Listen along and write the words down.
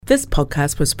This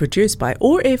podcast was produced by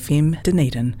OAR FM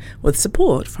Dunedin with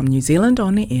support from New Zealand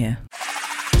On Air.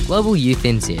 Global Youth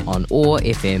NZ on OAR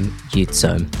FM Youth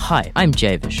Zone. Hi, I'm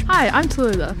Javish. Hi, I'm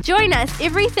Tallulah. Join us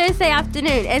every Thursday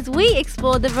afternoon as we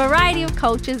explore the variety of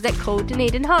cultures that call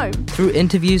Dunedin home. Through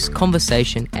interviews,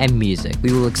 conversation and music,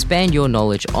 we will expand your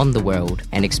knowledge on the world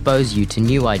and expose you to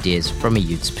new ideas from a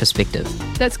youth's perspective.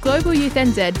 That's Global Youth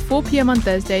NZ, 4 p.m. on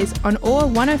Thursdays on OAR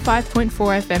 105.4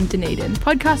 FM Dunedin.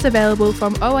 Podcast available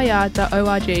from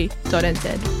oar.org.nz.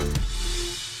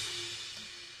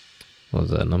 What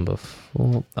was that, number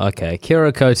 4? Okay, kia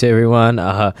ora koutou everyone.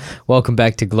 Welcome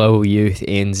back to Global Youth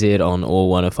NZ on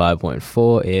OAR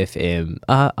 105.4 FM.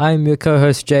 I'm your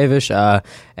co-host Javish,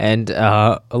 and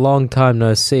a long time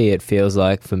no see it feels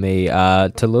like for me.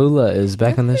 Tallulah is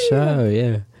back on the show,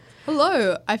 yeah.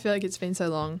 Hello. I feel like it's been so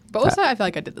long. But also I feel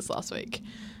like I did this last week.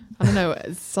 I don't know,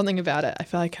 it's something about it. I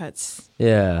feel like it's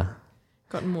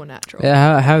gotten more natural.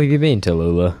 Yeah, how have you been,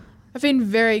 Tallulah? I've been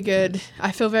very good.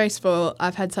 I feel very spoiled.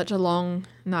 I've had such a long,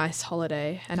 nice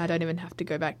holiday, and I don't even have to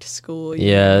go back to school.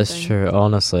 Yeah, that's true.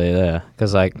 Honestly, yeah.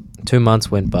 Because, 2 months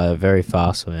went by very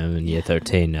fast for him in year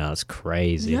 13 now. It's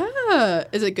crazy. Yeah.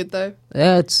 Is it good, though?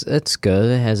 Yeah, it's good.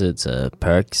 It has its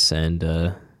perks and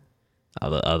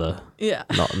other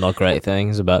not great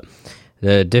things. But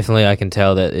definitely I can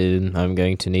tell that I'm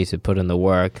going to need to put in the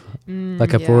work.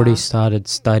 I've already started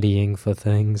studying for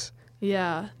things.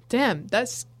 Yeah. Damn,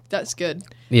 that's good.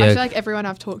 Yeah. I feel like everyone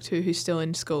I've talked to who's still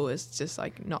in school is just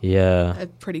not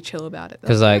pretty chill about it.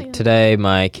 Because today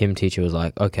my chem teacher was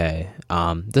like, okay,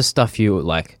 this stuff you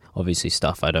obviously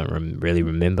stuff I don't really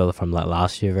remember from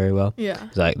last year very well. Yeah.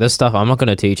 It's like, this stuff I'm not going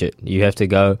to teach it. You have to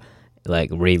go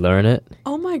relearn it.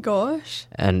 Oh my gosh.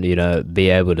 And be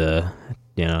able to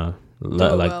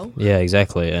well. Yeah,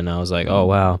 exactly. And I was like, oh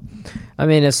wow. I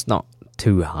mean, it's not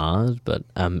too hard, but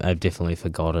I've definitely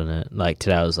forgotten it.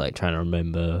 Today I was trying to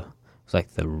remember.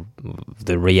 It's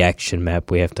the reaction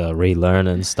map we have to relearn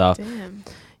and stuff. Damn.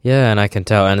 Yeah, and I can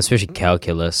tell, and especially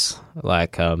calculus.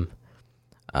 I've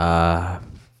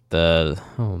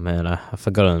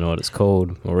forgotten what it's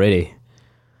called already.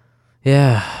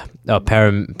 Yeah.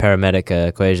 Paramedic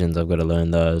equations. I've got to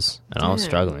learn those, and I was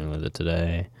struggling with it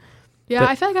today. Yeah,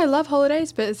 I feel like I love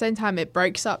holidays, but at the same time, it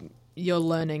breaks up your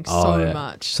learning so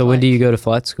much. So when do you go to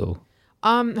flight school?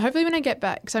 Hopefully when I get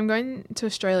back, because I'm going to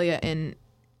Australia in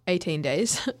 18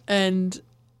 days, and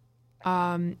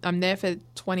I'm there for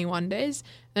 21 days.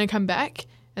 Then I come back,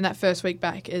 and that first week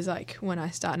back is when I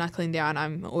start knuckling down.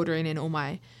 I'm ordering in all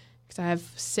my, because I have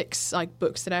 6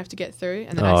 books that I have to get through,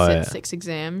 and then I sit 6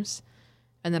 exams,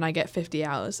 and then I get 50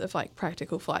 hours of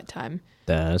practical flight time.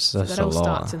 That's that a all lot.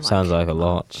 starts in, Sounds like a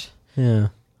lot. Yeah.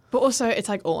 But also, it's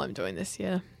all I'm doing this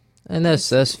year. And that's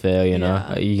fair, you know.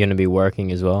 Yeah. Are you going to be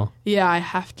working as well? Yeah, I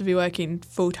have to be working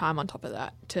full time on top of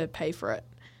that to pay for it,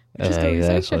 which is going to be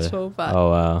so stressful. But oh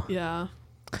wow. Yeah.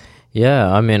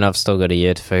 Yeah, I mean, I've still got a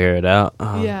year to figure it out.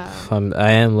 Yeah.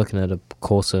 I am looking at a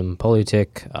course in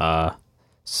Polytech,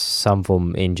 some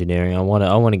form of engineering. I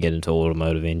want to get into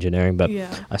automotive engineering, but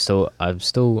I'm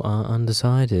still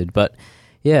undecided. But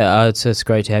yeah, it's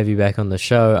great to have you back on the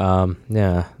show.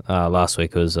 Last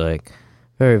week was a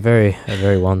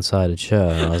very one-sided show.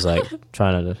 And I was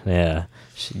trying to,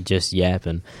 just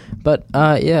yapping. But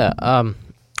I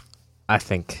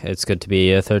think it's good to be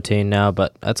year 13 now,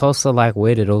 but it's also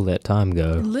where did all that time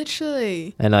go?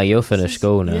 Literally. And you'll finish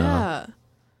school now. Yeah.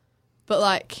 But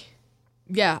I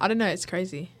don't know, it's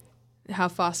crazy how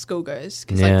fast school goes.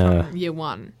 Because from year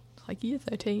 1, year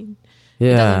 13. Yeah.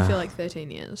 It doesn't feel like 13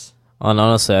 years. And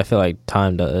honestly, I feel like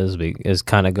time is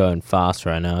kind of going fast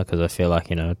right now, because I feel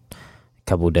like, a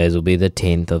couple of days will be the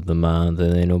 10th of the month,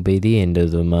 and then it'll be the end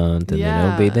of the month, and then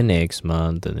it'll be the next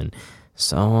month, and then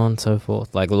so on and so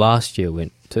forth. Last year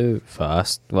went too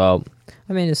fast. Well,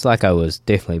 I mean, it's I was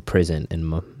definitely present in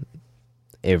my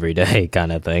everyday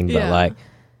kind of thing, but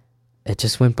it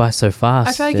just went by so fast.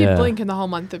 I feel like you blink and the whole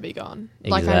month would be gone.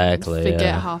 Exactly. I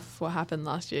forget half what happened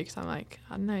last year because I'm I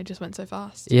don't know, it just went so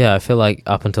fast. Yeah, I feel like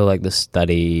up until the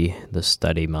study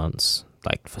months,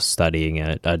 for studying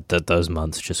it, those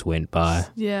months just went by.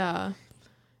 Yeah.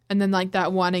 And then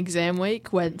that one exam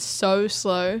week went so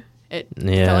slow, it felt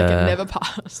like it never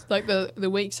passed. The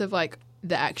weeks of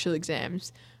the actual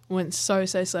exams went so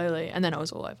slowly, and then it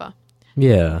was all over.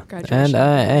 Yeah.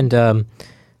 Graduation.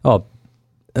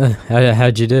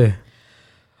 How'd you do?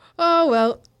 Oh,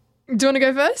 well, do you want to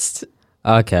go first?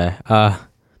 Okay. I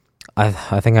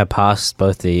think I passed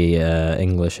both the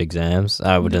English exams.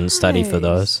 I didn't study for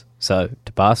those. So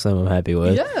to pass them, I'm happy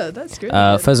with. Yeah, that's good.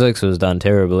 Physics was done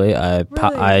terribly. I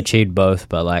achieved both,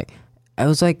 but It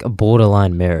was like a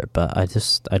borderline merit, but I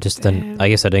just didn't. Damn. I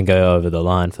guess I didn't go over the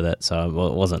line for that, so I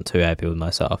wasn't too happy with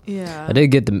myself. Yeah. I did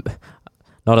get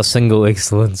not a single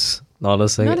excellence. Not a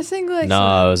single excellence.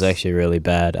 No, it was actually really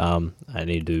bad. I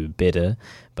need to do better.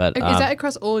 But Is that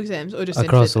across all exams or just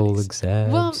across in all physics?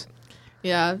 exams? Well,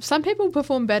 yeah. Some people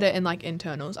perform better in like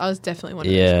internals. I was definitely one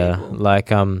of yeah, those people.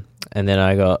 like and then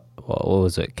I got what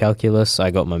was it? Calculus.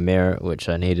 I got my merit, which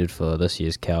I needed for this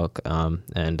year's calc.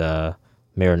 And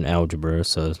merit in algebra,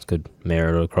 so it's good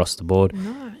merit across the board.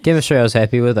 Nice. Chemistry, I was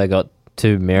happy with. I got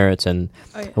 2 merits, and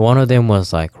one of them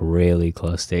was like really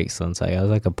close to excellence. Like I was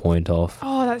like a point off.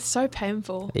 Oh, that's so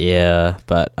painful. Yeah,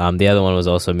 but the other one was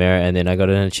also merit, and then I got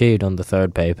an achieved on the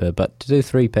 3rd paper. But to do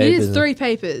 3 papers, You did 3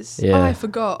 papers. Yeah. Oh, I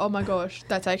forgot. Oh my gosh,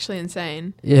 that's actually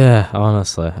insane. Yeah,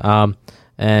 honestly.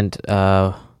 And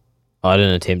I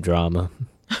didn't attempt drama.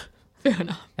 Fair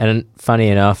enough. And funny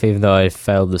enough, even though I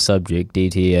failed the subject,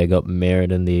 DTE, I got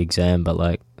merit in the exam, but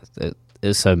like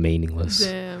it's so meaningless.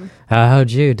 Damn.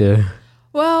 How'd you do?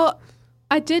 Well,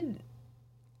 I did.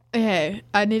 Okay,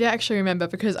 I need to actually remember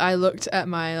because I looked at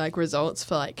my like results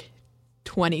for like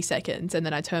 20 seconds and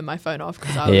then I turned my phone off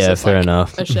because I was just, fair like,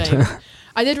 enough. ashamed.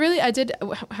 I did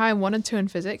how I wanted to in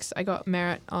physics. I got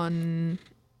merit on.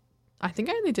 I think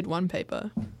I only did 1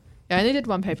 paper. Yeah, I only did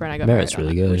 1 paper and I got Merit's merit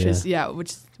on really it, good, which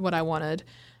is what I wanted.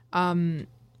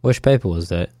 Which paper was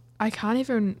that? I can't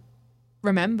even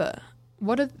remember.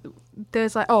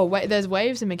 There's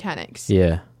waves and mechanics.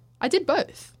 Yeah. I did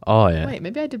both. Oh, yeah. Wait,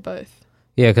 maybe I did both.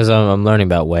 Yeah, because I'm learning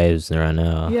about waves right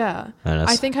now. Yeah. And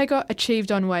I think I got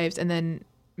achieved on waves and then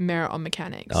merit on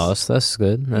mechanics. Oh, that's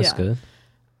good. That's Yeah. good.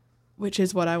 Which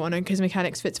is what I wanted because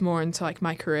mechanics fits more into like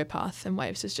my career path and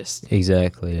waves is just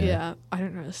Exactly, yeah. yeah. I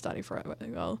don't really study for it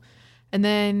very well. And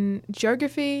then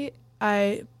geography,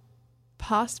 I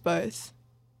passed both.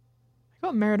 I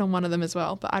got merit on one of them as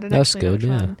well, but I don't That's actually know good,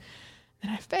 which yeah. one.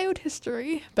 And I failed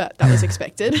history, but that was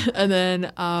expected. And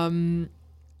then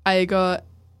I got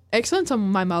excellence on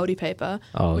my Māori paper,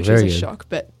 Oh, which very was a good. shock,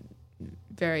 but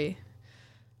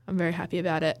I'm very happy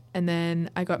about it. And then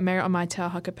I got merit on my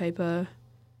Tauhaka paper,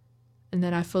 and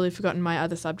then I've fully forgotten my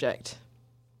other subject.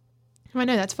 Oh, I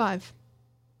know, that's 5.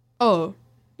 Oh,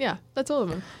 yeah, that's all of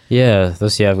them. Yeah,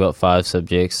 this year I've got 5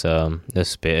 subjects.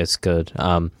 It's good.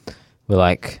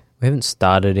 We haven't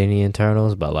started any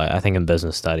internals, but like I think in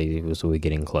business studies we're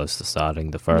getting close to starting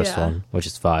the first Yeah. one, which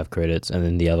is 5 credits, and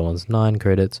then the other one's 9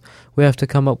 credits. We have to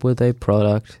come up with a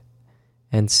product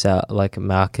and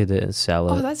market it and sell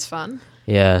it. Oh, that's fun.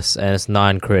 Yes, and it's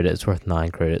 9 credits, worth 9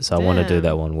 credits. So I want to do Damn.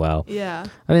 that one well. Yeah.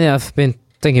 I mean, I've been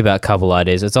thinking about a couple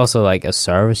ideas. It's also like a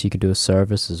service. You could do a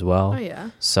service as well. Oh, yeah.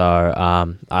 So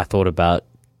I thought about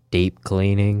deep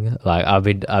cleaning. Like I've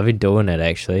been doing it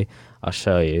actually. I'll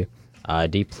show you. I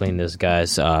deep cleaned this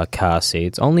guy's car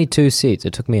seats. Only 2 seats.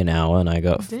 It took me an hour, and I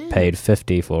got Damn. paid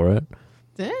 $50 for it.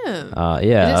 Damn.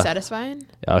 Yeah. Is it satisfying?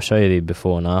 I'll show you the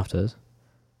before and afters.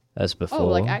 That's before. Oh,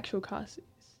 like actual car seats.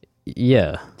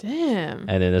 Yeah, Damn.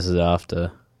 and then this is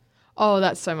after. Oh,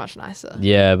 that's so much nicer.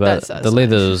 Yeah, but That's the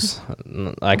leather's...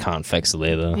 I can't fix the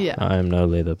leather. Yeah. I'm no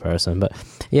leather person. But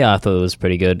yeah, I thought it was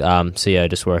pretty good. So yeah,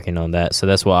 just working on that. So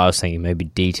that's what I was thinking, maybe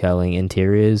detailing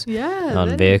interiors Yeah. on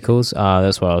that'd- vehicles.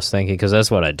 That's what I was thinking, because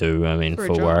that's what I do, I mean, for a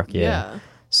for job. work. Yeah.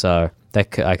 So I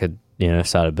could,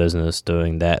 start a business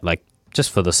doing that, like,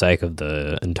 just for the sake of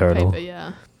the internal. Paper,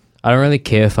 yeah. I don't really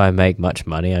care if I make much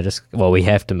money. We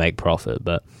have to make profit,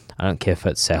 but I don't care if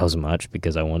it sells much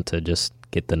because I want to just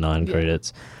get the 9 Yeah.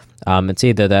 credits. It's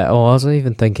either that, I was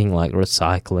even thinking like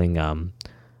recycling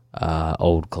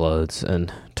old clothes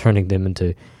and turning them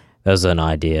into, there's an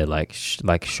idea, like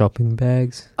shopping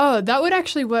bags. Oh, that would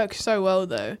actually work so well,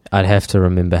 though. I'd have to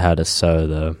remember how to sew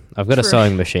though. I've got a True.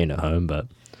 sewing machine at home, but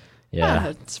yeah.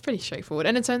 It's pretty straightforward.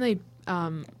 And it's only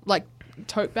like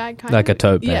tote bag kind Like of. a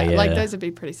tote bag, yeah. Like those would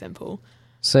be pretty simple.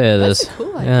 So yeah, That's there's, a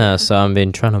cool idea. yeah, so I've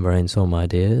been trying to brainstorm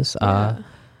ideas. Yeah.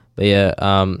 But yeah,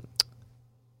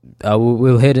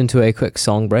 we'll head into a quick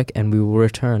song break, and we will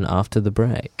return after the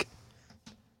break.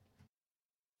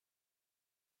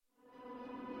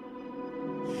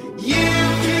 You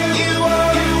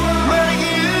are my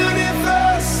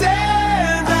universe,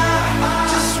 and I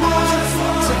just want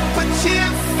to put you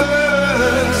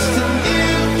first. And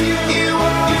you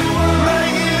are my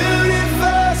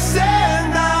universe,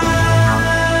 and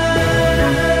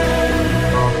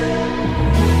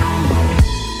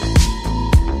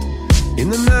in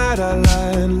the night I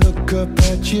lie and look up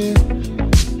at you.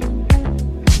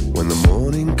 When the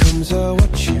morning comes, I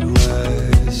watch you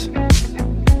rise.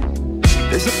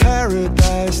 There's a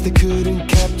paradise they couldn't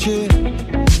capture,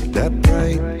 that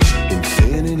bright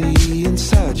infinity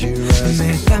inside your eyes.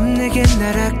 매일 밤 내게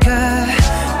날아가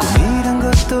꿈이란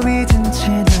또 잊은 채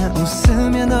난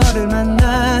웃으며 너를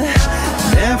만나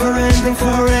Never ending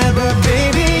forever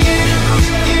baby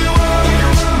You are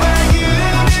my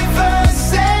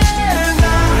universe and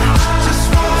I just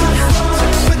want to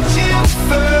put you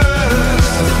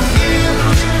first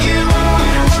You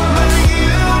are my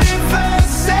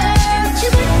universe and you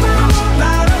make my world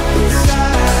light up inside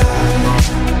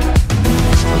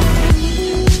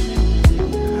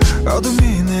어둠이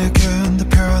내겐 더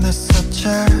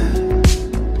편했었지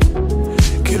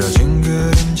길어진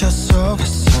그림자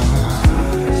속에서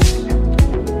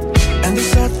And they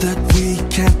said that we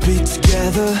can't be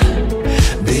together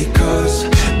Because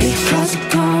we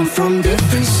come from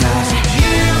different sides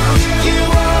You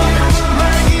are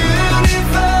my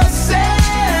universe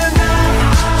And I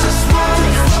just want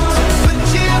to put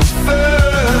you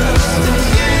first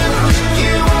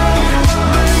You are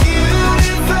my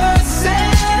universe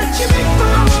And you make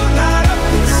my world light up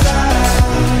inside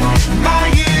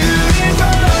My universe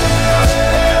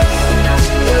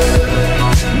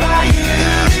My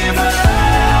universe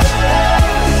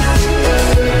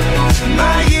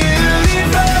My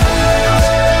universe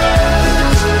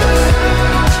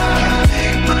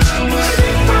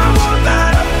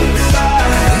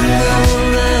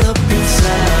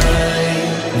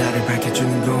나를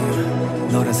밝혀주는 건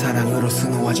너란 사랑으로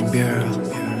수놓아진 별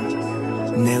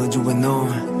내 우주에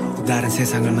넌 다른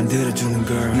세상을 만들어주는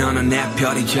걸 너는 내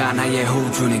별이자 나의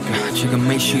호주니까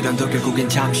지금 이 시련도 결국엔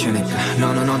잠시니까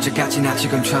너는 언제까지나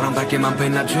지금처럼 밝게만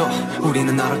빛나줘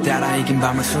우리는 너를 따라 이긴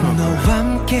밤을 수놓고 너와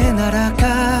함께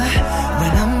날아가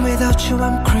When I'm without you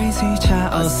I'm crazy 자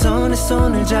어서 내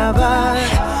손을 잡아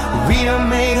We are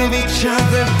made of each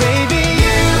other baby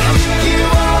You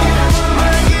are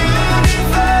my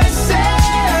universe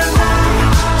And I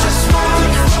just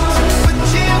want to put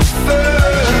you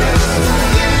first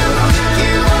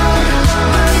You are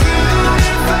my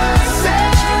universe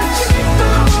And you make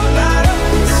my world light up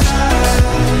inside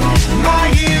My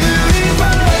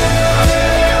universe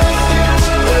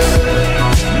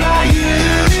My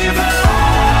universe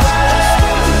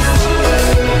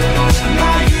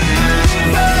My universe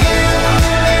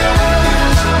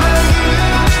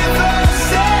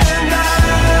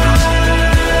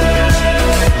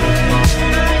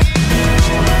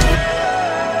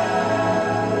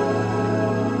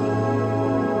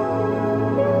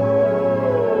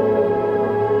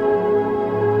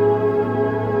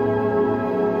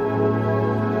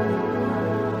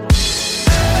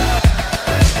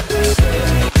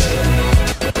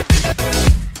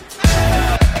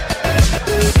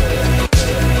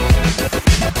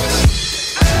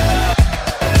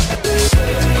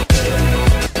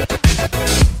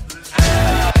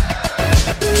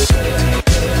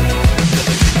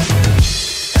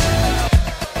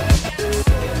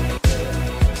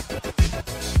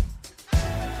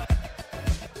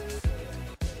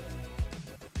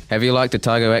Have you liked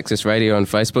Otago Access Radio on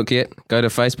Facebook yet? Go to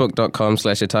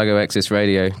facebook.com/Otago Access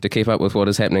Radio to keep up with what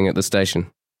is happening at the station.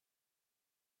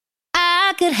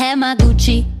 I could have my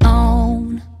Gucci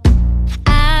on,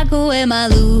 I could wear my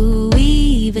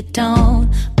Louis Vuitton,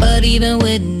 but even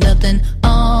with nothing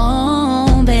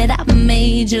on, bet I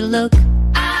made you look.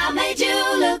 I made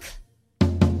you look.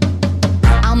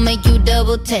 I'll make you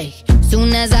double take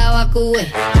soon as I walk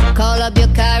away. Call up your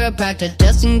chiropractor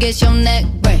just in case your neck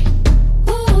break.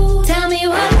 Ooh, tell me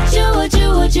what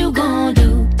you gonna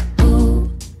do? Ooh.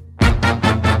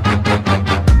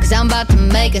 Cause I'm about to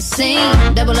make a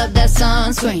scene, double up that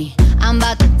sunscreen. I'm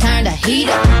about to turn the heat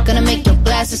up, gonna make your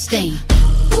glasses steam.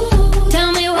 Ooh,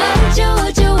 tell me what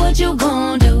you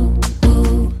gonna do?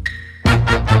 Ooh.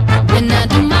 When I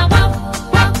do my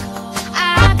walk,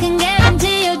 I can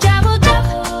guarantee your job will drop.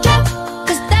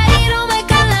 Cause they don't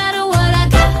make a lot of what I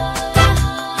got.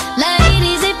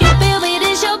 Ladies, if you feel me,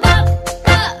 this your pop.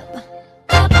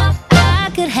 I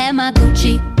could have my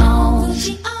Gucci on,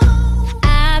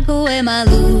 I could wear my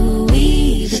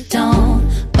Louis Vuitton,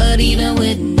 but even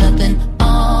with nothing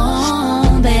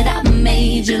on, bet I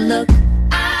made you look.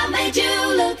 I made you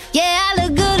look. Yeah, I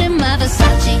look good in my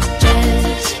Versace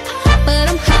dress, but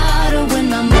I'm hotter when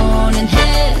my morning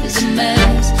hair is a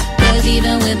mess. Cause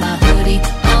even with my hoodie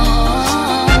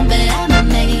on, bet I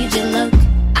made you look.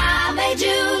 I made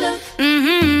you look.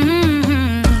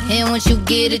 And once you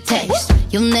get a taste,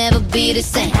 you'll never be the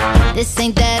same. This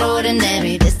ain't that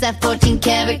ordinary, this that 14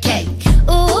 karat cake.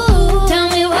 Ooh, tell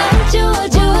me what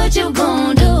you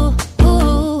gonna do?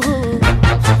 Ooh,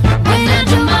 when I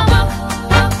do my walk,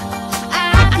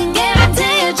 I can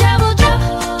guarantee your job will drop.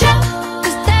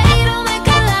 Cause they don't make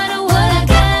a lot of what I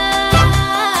got.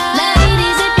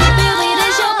 Ladies, if you feel me,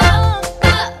 this your pop.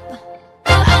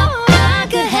 I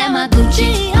could have my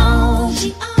Gucci on,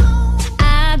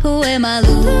 I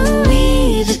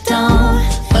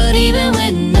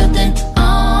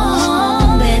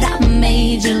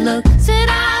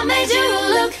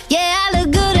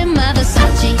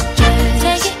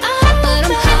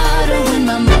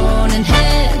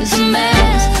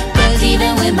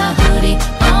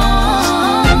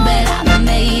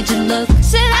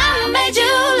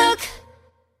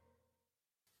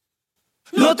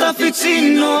No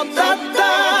tawhiti no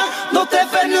tata No te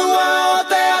whenua o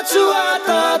te atua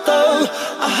tātou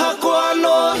Aha koa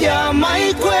no hia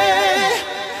mai koe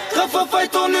Ka whawhai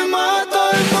tonu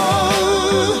mātou mō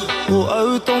O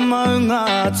au tō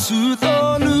maunga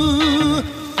tūtonu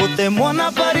Ko te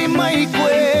moana pari mai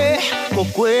koe Ko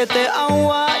koe te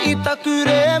aua I taku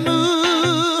remu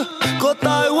Ko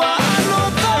taua ano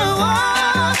taua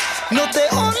No te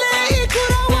ole I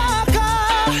kura waka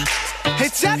He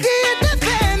tiaki I te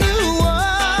whenua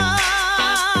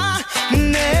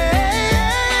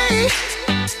Nei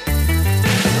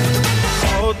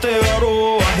O te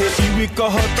aroa he iwi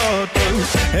kaha tātou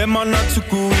He mana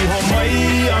tuku iho mai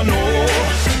anō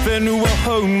Whenua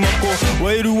haumako,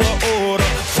 wairua ora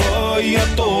Whai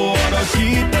ato ara ki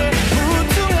te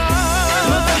mutunga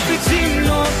No tawhiti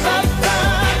no tata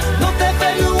No te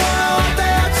whenua o te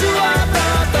atua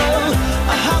tātou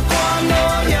Aha koa no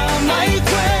hia mai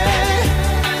koe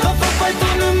Ka whawhai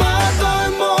tonu mātou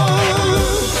mō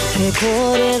He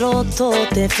kōrero tō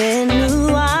te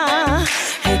whenua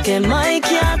He ke mai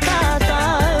ki a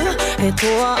tātou He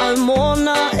toa au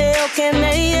mōna e oke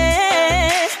nei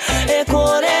E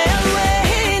kore au e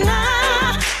hina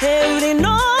He uri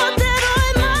no te roi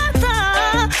mata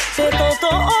He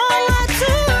toto o ngā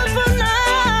tūpuna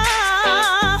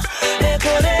E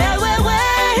kore au e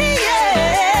wehi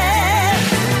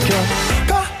Kia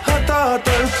kaha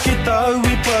tātou ki tau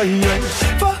I pai ai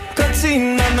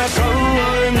Whakatina na kau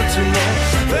au mutunga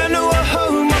Whenua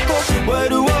haumako,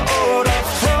 wairua ora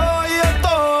Whai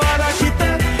ato ara ki te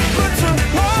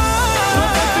mutunga No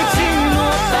tawhiti no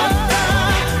tata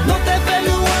No te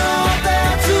whenua o te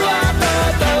atua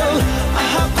tātou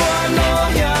Aha koa no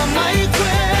hia mai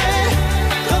koe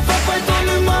Ka whawhai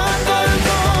tonu mātou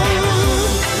mō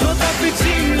No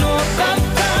tawhiti no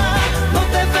tata No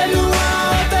te whenua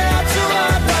o te atua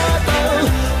tātou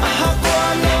Aha koa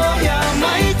no hia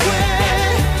mai koe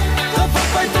Ka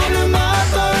whawhai tonu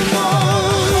mātou mō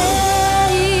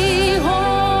Hei hoa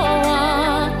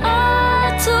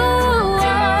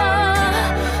atua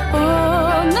O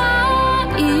ngā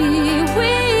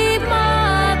iwi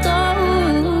mātaura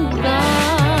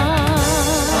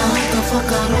Ka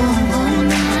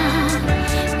whakarongona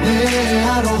Me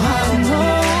aroha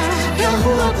noa Kia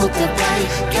hua po te pai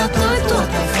Kia tautua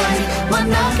te whai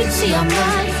Mana ki tia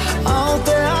mai Ao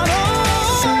te aroha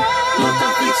No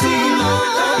tawhiti no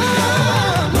tata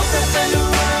No te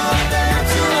whenua o te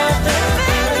atua te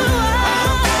whenua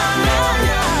Aha koa no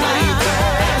hia mai koe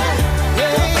Ka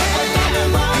whawhai tonu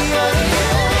mātou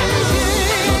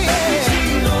No tawhiti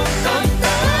no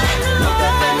tata No te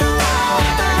whenua o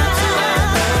te atua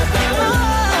tātou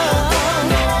Aha koa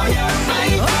no hia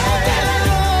mai koe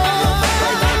Ka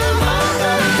whawhai tonu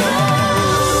mātou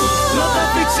No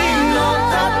tawhiti no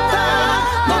tata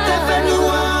No te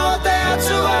whenua o te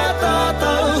atua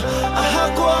tātou Aha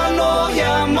koa no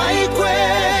hia mai koe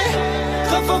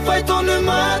Ka whawhai tonu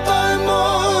mātou mō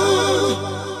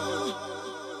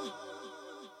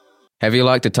Have you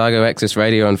liked Otago Access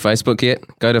Radio on Facebook yet?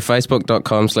 Go to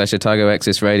facebook.com/Otago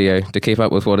Access Radio to keep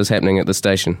up with what is happening at the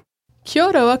station. Kia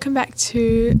ora, welcome back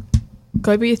to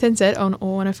Global Youth NZ on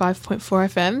All 105.4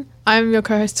 FM. I'm your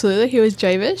co-host Tallulah, here is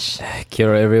Javish. Kia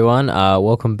ora, everyone.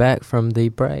 Welcome back from the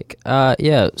break.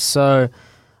 So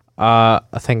I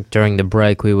think during the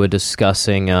break we were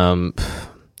discussing, I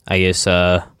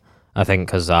think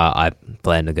because I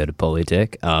plan to go to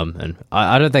Polytech, and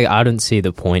I don't see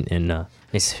the point in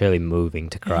necessarily moving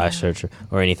to Christchurch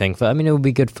or anything. I mean, it would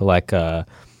be good for like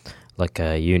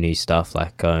uni stuff,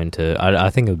 like going to. I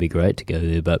think it would be great to go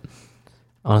there, but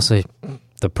honestly,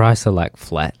 the price of like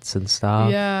flats and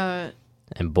stuff,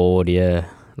 and board,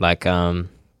 like do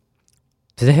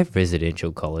they have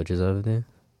residential colleges over there?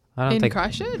 I don't think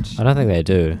Christchurch. I don't think they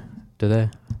do. Do they?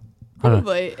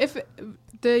 Probably. If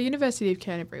the University of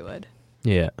Canterbury would.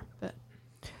 Yeah. But.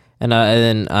 And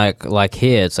then like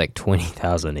here, it's like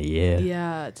 20,000 a year.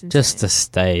 Yeah, it's insane. Just to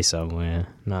stay somewhere.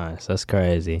 Nice, that's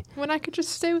crazy. When I could just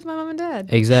stay with my mum and dad.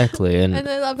 Exactly, and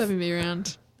they love having me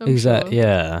around. Exactly, sure.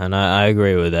 Yeah, and I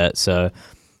agree with that. So,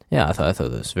 yeah, I thought that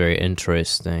was very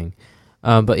interesting.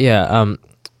 But yeah,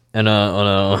 and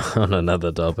on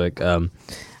another topic,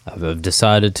 I've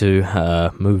decided to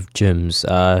move gyms.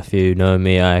 If you know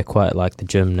me, I quite like the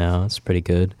gym now. It's pretty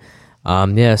good.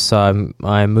 So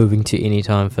I'm moving to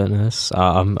Anytime Fitness.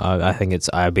 I think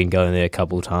I've been going there a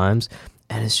couple times,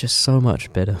 and it's just so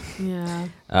much better. Yeah.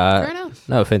 Fair enough.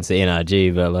 No offense to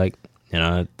NRG, but like, you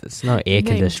know, it's no air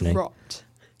conditioning. Dropped.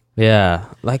 Yeah,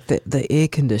 like the air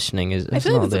conditioning is. I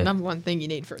feel like it's the number one thing you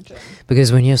need for a gym.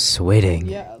 Because when you're sweating.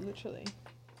 Yeah, literally.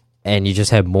 and you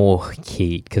just have more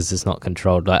heat because it's not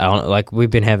controlled. Like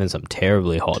we've been having some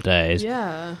terribly hot days.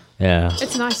 Yeah. Yeah.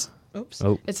 It's nice. Oops.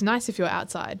 Oh. It's nice if you're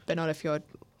outside, but not if you're.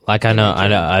 Like I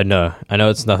know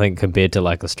it's nothing compared to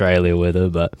like Australia weather,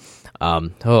 but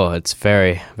it's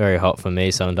very, very hot for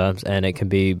me sometimes, and it can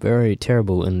be very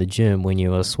terrible in the gym when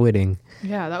you are sweating.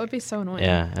 Yeah, that would be so annoying.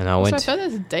 Yeah, and I also, went. I feel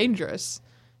that's dangerous.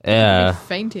 Yeah. Like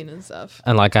fainting and stuff.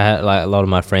 And like I had like a lot of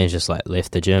my friends just like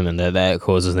left the gym, and that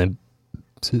causes them.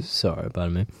 Sorry,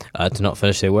 pardon me. To not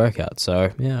finish their workout.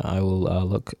 So yeah, I will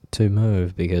look to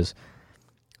move because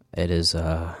it is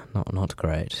not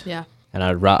great. Yeah. And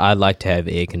I'd like to have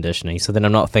air conditioning, so then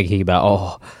I'm not thinking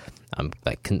about I'm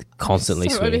like constantly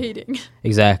so sweating. overheating.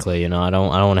 Exactly, I don't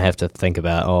want to have to think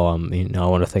about I want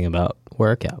to think about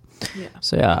workout. Yeah.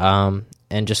 So yeah,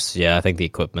 and just I think the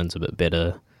equipment's a bit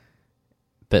better,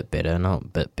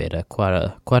 quite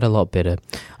a lot better.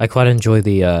 I quite enjoy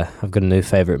the I've got a new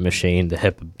favorite machine, the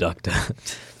hip abductor.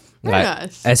 Very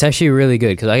nice. It's actually really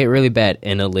good because I get really bad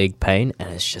inner leg pain,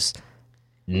 and it's just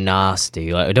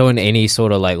nasty. Like doing any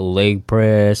sort of like leg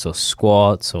press or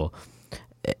squats, or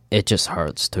it just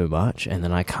hurts too much, and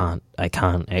then I can't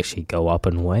actually go up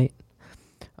in weight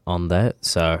on that.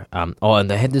 So and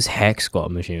they had this hack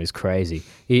squat machine. It was crazy.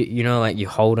 You know, like you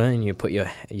hold it and you put your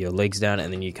legs down,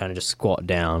 and then you kind of just squat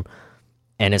down,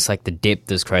 and it's like the depth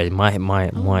is crazy.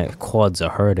 My quads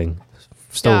are hurting.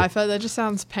 Still, yeah, I feel that just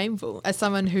sounds painful as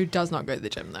someone who does not go to the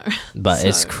gym though. But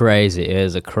it's crazy. It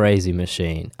is a crazy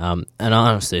machine. And I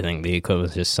honestly think the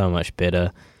equipment's just so much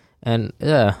better. And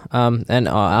yeah, and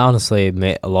I honestly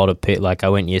met a lot of people. Like I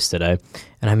went yesterday,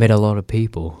 and I met a lot of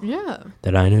people. Yeah.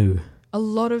 That I knew. A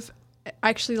lot of,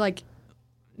 actually, like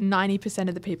 90%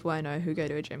 of the people I know who go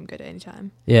to a gym go to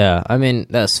Anytime. Yeah, I mean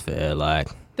that's fair. Like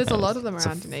there's a lot of them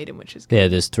around Dunedin, which is good. Yeah,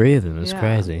 there's 3 of them. It's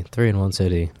crazy. 3 in one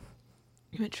city.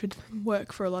 Which would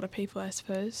work for a lot of people, I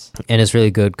suppose. And it's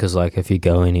really good because, like, if you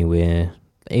go anywhere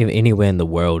in the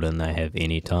world and they have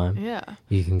Anytime,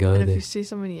 you can go and there. if you see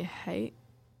someone you hate,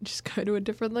 just go to a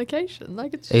different location.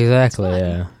 Like it's exactly,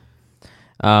 it's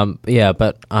yeah.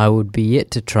 But I would be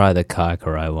yet to try the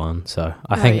Kaikarai one. So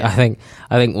I think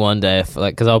one day,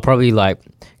 because I'll probably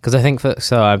because I think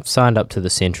so I've signed up to the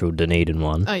Central Dunedin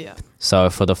one. Oh yeah. So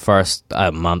for the first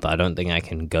month, I don't think I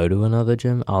can go to another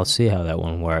gym. I'll see how that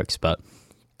one works, but.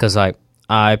 Because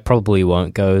I probably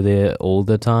won't go there all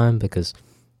the time because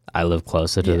I live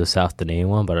closer to the South Dunedin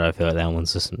one, but I feel like that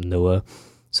one's just newer.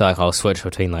 So I'll switch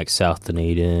between like South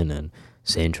Dunedin and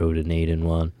Central Dunedin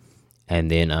one,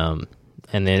 and then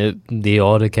the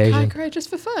odd occasion. Kaikarai just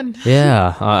for fun.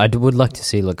 Yeah, I would like to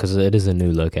see because it is a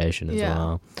new location as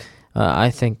well.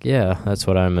 I think that's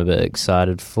what I'm a bit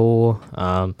excited for.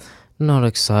 Not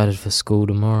excited for school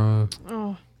tomorrow.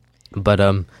 Oh. But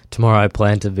tomorrow I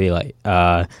plan to be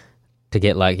to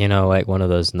get like one of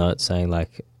those notes saying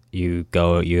like you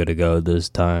gotta go this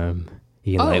time.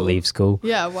 You can leave school.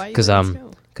 Yeah, why? Because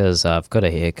I've got a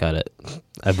haircut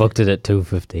I booked it at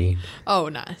 2:15. Oh,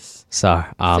 nice. So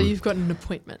you've got an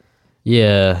appointment.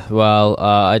 Yeah, well,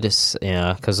 I just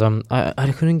because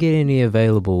I couldn't get any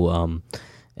available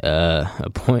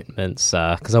appointments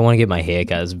because I want to get my hair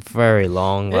cut. It's very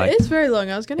long. It is very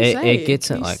long. I was going to say. It gets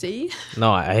Can it you see?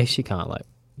 No, I actually can't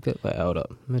hold up.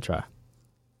 Let me try.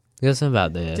 It's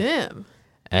about there. Damn.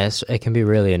 And it can be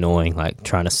really annoying, like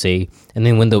trying to see, and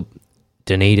then when the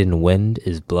Dunedin wind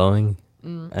is blowing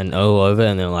and all over,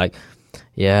 and then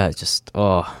it just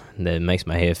and then it makes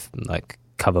my hair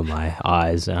cover my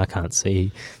eyes, and I can't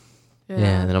see.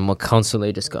 Yeah, and then I'm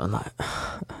constantly just going like.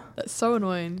 That's so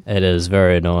annoying. It is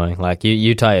very annoying. Like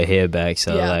you tie your hair back,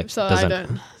 so so I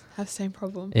don't have the same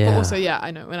problem. Yeah. But also,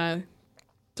 I know when I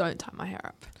don't tie my hair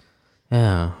up.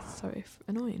 Yeah. So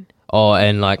annoying. Oh,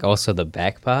 and also the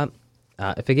back part.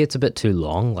 If it gets a bit too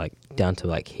long, down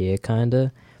to here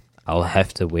kinda, I'll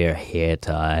have to wear a hair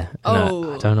tie. And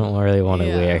I don't really want to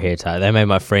wear a hair tie. They made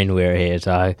my friend wear a hair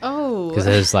tie. Oh. Because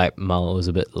his mullet was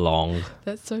a bit long.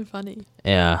 That's so funny.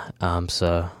 Yeah.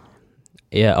 So.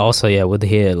 Yeah. Also, with the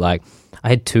hair, I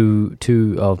had two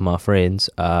of my friends.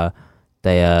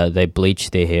 They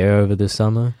bleached their hair over the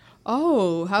summer.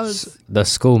 Oh, how was the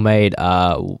school made?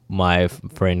 My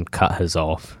friend cut his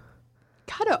off.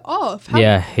 Cut it off?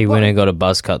 He went and got a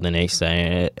buzz cut the next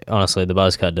day. Honestly, the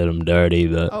buzz cut did him dirty,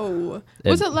 but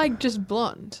was it just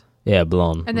blonde? Yeah,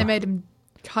 blonde. And they made him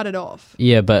cut it off.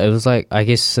 Yeah, but it was I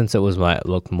guess since it was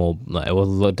look more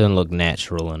it didn't look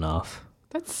natural enough.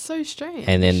 That's so strange.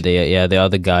 And then the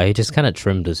other guy, he just kind of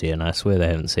trimmed his hair, and I swear they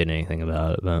haven't said anything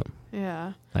about it. But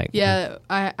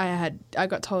I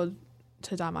got told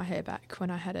to dye my hair back when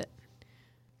I had it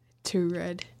too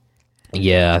red.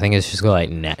 Yeah, I think it's just got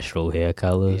natural hair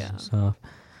colors and stuff.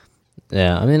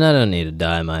 Yeah, I mean, I don't need to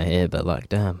dye my hair, but like,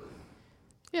 damn.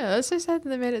 Yeah, it's so sad that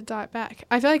they made it dye it back.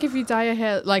 I feel like if you dye your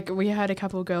hair, like we had a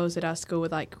couple of girls at our school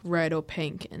with like red or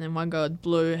pink, and then one girl had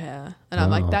blue hair, and I'm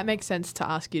like, that makes sense to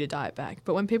ask you to dye it back.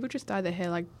 But when people just dye their hair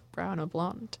like brown or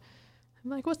blonde,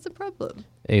 I'm like, what's the problem?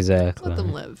 Exactly. Let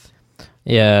them live.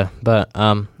 Yeah, but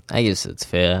I guess it's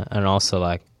fair, and also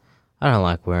like, I don't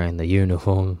like wearing the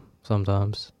uniform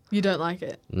sometimes. You don't like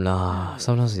it? Nah,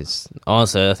 sometimes it's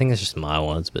honestly, I think it's just my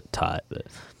one's a bit tight, but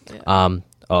oh,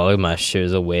 look at my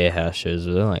shoes, are warehouse shoes,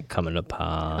 they're like coming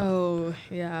apart. Oh,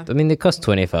 yeah. I mean, they cost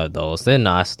 $25. They're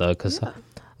nice though,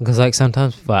 because like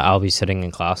sometimes I'll be sitting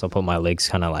in class, I'll put my legs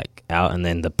kind of like out, and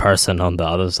then the person on the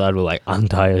other side will like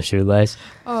untie a shoelace.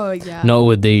 Oh yeah. Not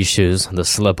with these shoes, the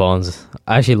slip-ons.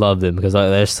 I actually love them because like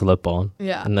they're slip-on,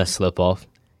 and they slip off,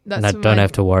 and I don't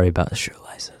have to worry about the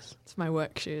shoelaces. It's my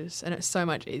work shoes, and it's so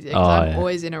much easier because I'm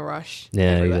always in a rush. Yeah,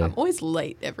 everywhere. exactly. I'm always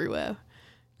late everywhere,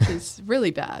 which is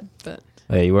really bad, but.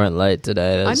 Hey, you weren't late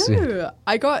today. I know.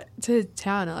 I got to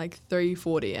town at like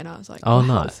 3:40 and I was like, oh, wow,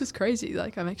 nice. This is crazy.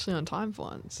 Like, I'm actually on time for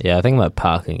once. Yeah, I think my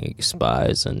parking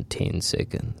expires in 10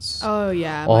 seconds. Oh,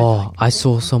 yeah. Oh, I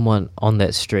saw someone on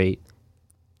that street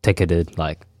ticketed,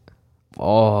 like,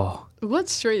 oh. What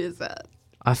street is that?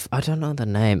 I don't know the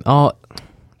name. Oh,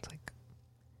 it's like,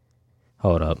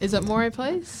 hold up. Is it Moray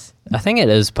Place? I think it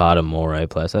is part of Moray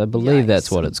Place. I believe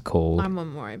that's what it's called. I'm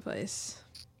on Moray Place.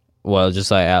 Well, just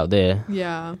like out there.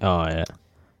 Yeah. Oh yeah,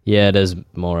 yeah. It is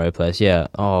Moray Place. Yeah.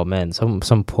 Oh man,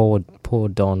 some poor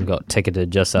Don got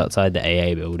ticketed just outside the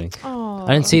AA building. Oh.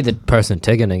 I didn't see the person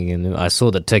ticketing him. I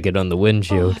saw the ticket on the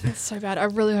windshield. Oh, that's so bad. I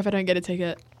really hope I don't get a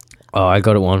ticket. Oh, I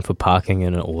got one for parking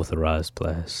in an authorized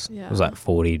place. Yeah. It was like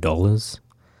 $40.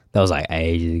 That was like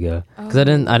ages ago. Because I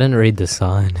didn't read the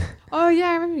sign. Oh yeah,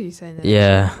 I remember you saying that.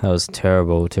 Yeah, that was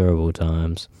terrible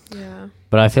times. Yeah.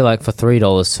 But I feel like for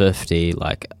 $3.50,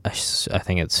 like I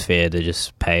think it's fair to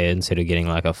just pay it instead of getting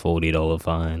like a $40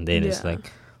 fine. Then it's like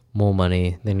more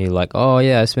money. Then you're like, oh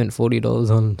yeah, I spent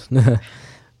 $40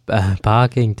 on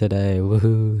parking today.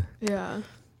 Woohoo! Yeah.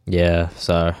 Yeah.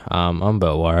 So I'm a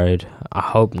bit worried. I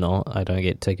hope not. I don't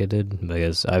get ticketed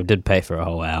because I did pay for a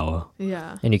whole hour.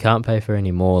 Yeah. And you can't pay for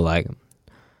any more. Like,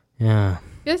 yeah.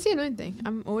 Yeah, that's the annoying thing.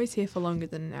 I'm always here for longer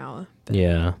than an hour. But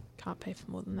can't pay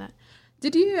for more than that.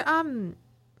 Did you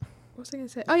what was I gonna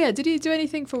say? Oh yeah, did you do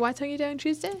anything for Waitangi Day on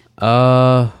Tuesday?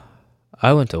 I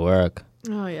went to work.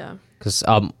 Oh yeah. Cause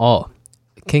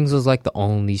Kings was like the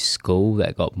only school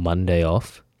that got Monday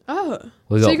off. Oh,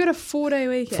 so you got a 4-day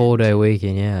weekend. 4-day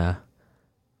weekend, yeah.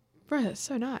 Bro, that's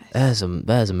so nice. That's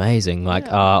amazing. Like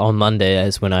on Monday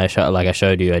is when I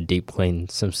showed you I deep cleaned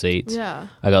some seats. Yeah.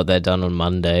 I got that done on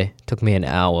Monday. Took me an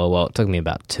hour. Well, it took me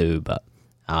about 2, but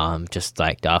just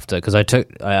like after, because I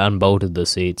unbolted the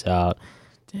seats out.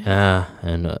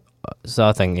 And so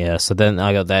I think so then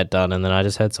I got that done, and then I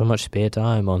just had so much spare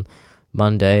time on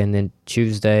Monday, and then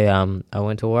Tuesday I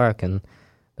went to work, and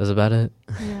that's about it.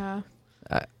 Yeah.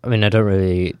 I mean, I don't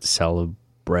really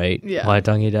celebrate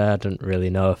Waitangi Day. I don't really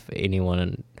know if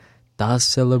anyone does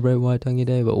celebrate Waitangi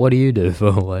Day, but what do you do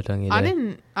for Waitangi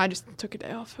Day? I just took a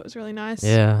day off. It was really nice.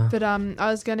 Yeah. But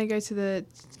I was going to go to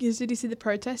did you see the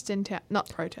protest in town? Not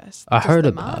protest. I heard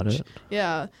about it.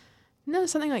 Yeah. No,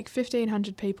 something like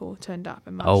 1,500 people turned up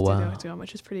and marched to go,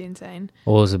 which is pretty insane.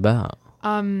 What was it about?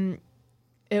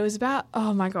 It was about,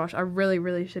 oh my gosh, I really,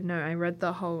 really should know. I read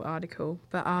the whole article.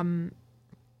 But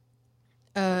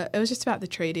it was just about the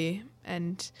treaty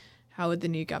and how with the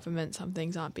new government some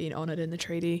things aren't being honoured in the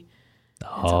treaty.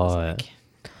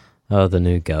 The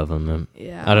new government.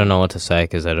 Yeah. I don't know what to say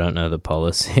because I don't know the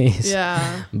policies.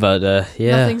 Yeah. But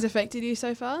Nothing's affected you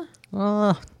so far?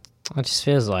 It just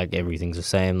feels like everything's the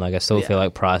same. Like I still feel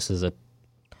like prices are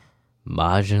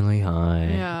marginally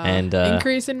high. Yeah. And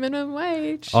increase in minimum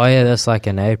wage. Oh yeah, that's like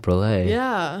in April, eh?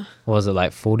 Yeah. Was it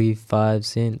like 45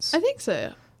 cents? I think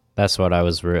so. That's what I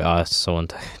saw on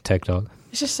TikTok.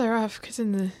 It's just so rough because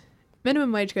then the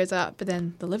minimum wage goes up, but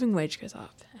then the living wage goes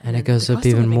up. And it goes up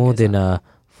even more than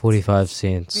 45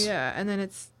 cents. Yeah, and then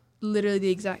it's literally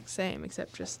the exact same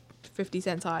except just 50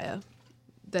 cents higher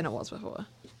than it was before.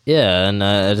 Yeah, and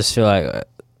I just feel like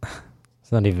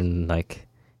it's not even like,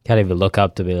 can't even look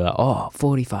up to be like,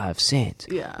 45 cents.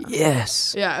 Yeah.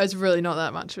 Yes. Yeah, it was really not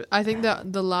that much. I think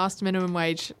that the last minimum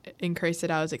wage increase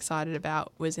that I was excited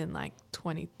about was in like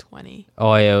 2020.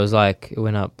 Oh yeah, it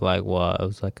went up like what? It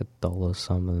was like $1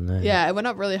 something there. Yeah, it went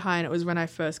up really high, and it was when I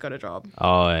first got a job.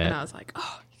 Oh yeah. And I was like,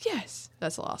 oh yes,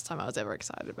 that's the last time I was ever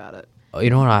excited about it.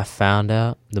 You know what I found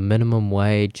out? The minimum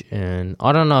wage, and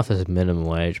I don't know if it's minimum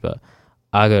wage, but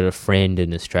I got a friend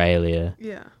in Australia.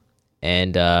 Yeah.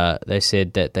 And they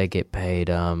said that they get paid,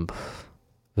 it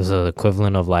was the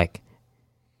equivalent of like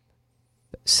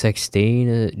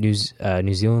 16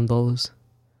 New Zealand dollars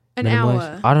An minimum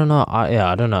hour. wage? I don't know.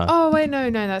 I don't know. Oh wait, no,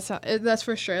 that's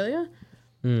for Australia.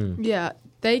 Yeah,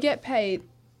 they get paid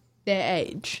their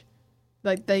age.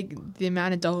 Like the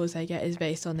amount of dollars they get is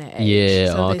based on their age.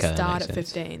 Yeah, so okay, they that start makes at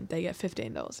sense. 15. They get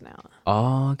 $15 an hour.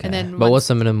 Oh, okay. And then but once- what's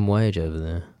the minimum wage over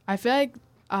there? I feel like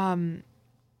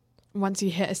once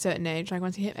you hit a certain age, like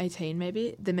once you hit 18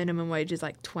 maybe, the minimum wage is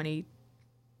like 20,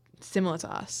 similar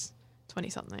to us, 20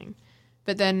 something.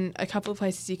 But then a couple of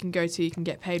places you can go to, you can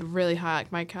get paid really high.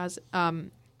 Like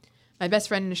my best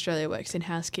friend in Australia works in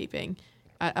housekeeping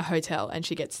at a hotel, and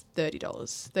she gets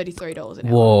 $33 an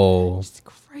hour. Whoa. It's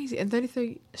crazy. And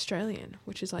 33 Australian,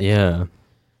 which is like... Yeah.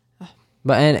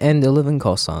 But and the living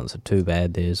costs aren't so too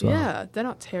bad there as well. Yeah, they're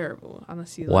not terrible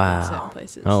unless you live in certain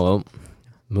places. Oh, well,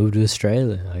 move to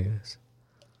Australia, I guess.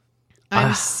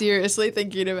 I'm seriously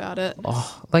thinking about it.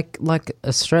 Oh, like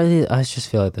Australia, I just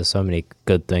feel like there's so many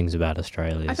good things about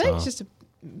Australia. I think it's just a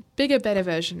bigger, better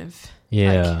version of...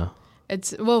 Yeah.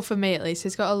 It's, well, for me at least,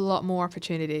 it's got a lot more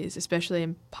opportunities, especially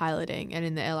in piloting and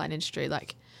in the airline industry.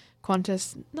 Like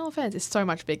Qantas, no offense, it's so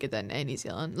much bigger than Air New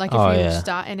Zealand. Like if you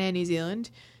start in Air New Zealand,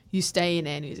 you stay in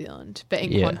Air New Zealand. But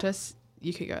in Qantas,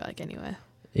 you could go like anywhere.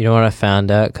 You know what I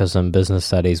found out? Because in business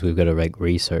studies, we've got to like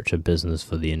research a business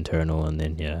for the internal, and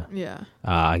then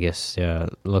I guess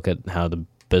look at how the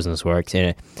business works in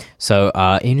it. So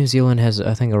Air New Zealand has,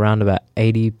 I think, around about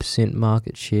 80%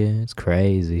 market share. It's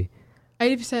crazy.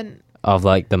 80%. Of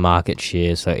like the market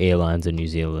share, so airlines in New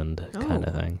Zealand kind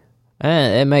of thing.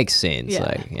 And it makes sense,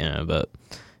 like, you know, but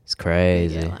it's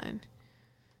crazy. Airline.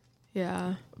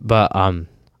 Yeah. But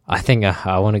I think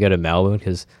I want to go to Melbourne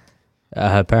because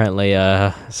apparently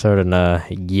Yay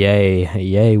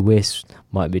West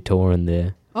might be touring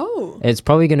there. Oh. It's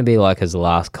probably going to be like his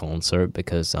last concert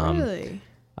because really?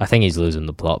 I think he's losing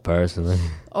the plot personally.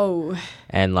 Oh.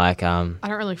 And like I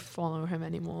don't really follow him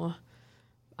anymore.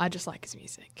 I just like his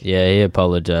music. Yeah, he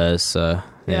apologized. So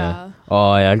yeah.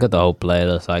 Oh yeah, I got the whole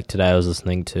playlist. Like today, I was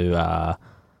listening to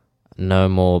 "No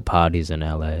More Parties in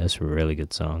LA." That's a really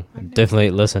good song.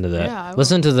 Definitely listen to that. Yeah,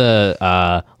 listen to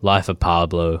the "Life of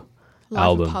Pablo"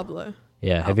 album. Life of Pablo.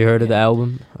 Yeah, have you heard of the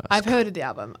album? I've heard of the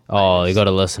album. Oh, you got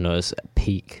to listen to it. It's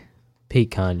peak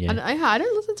Kanye. And I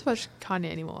don't listen to much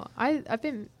Kanye anymore. I've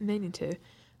been meaning to.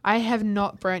 I have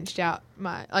not branched out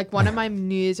one of my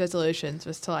New Year's resolutions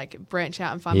was to like branch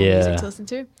out and find more music to listen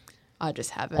to. I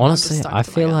just haven't. Honestly, I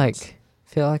feel like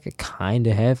I kind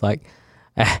of have like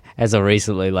as of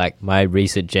recently, like my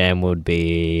recent jam would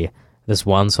be this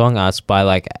one song. It's by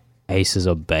like Aces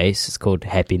of Base. It's called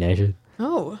Happy Nation.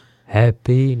 Oh.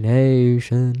 Happy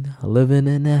Nation, living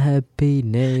in a happy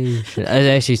nation. It's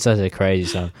actually such a crazy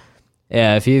song.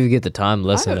 Yeah, if you get the time,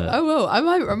 listen to it. I will. I'm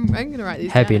going to write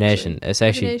these Happy down, Nation. Actually. It's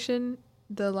actually... Happy Nation,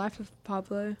 The Life of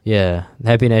Pablo. Yeah,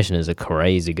 Happy Nation is a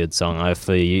crazy good song.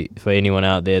 For anyone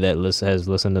out there that has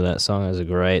listened to that song, it's a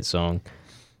great song.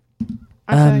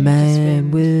 A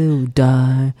man will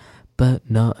die, but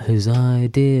not his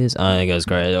ideas. I think it was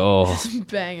great. Oh,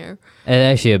 banger.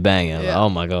 It's actually a banger. Yeah. Oh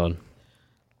my god.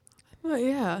 Well,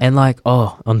 yeah. And like,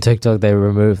 on TikTok they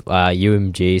removed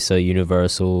UMG, so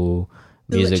Universal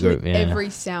Music Group. Yeah. Every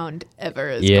sound ever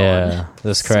is gone.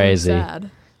 That's crazy. So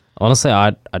sad. Honestly,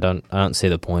 I don't see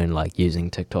the point in like using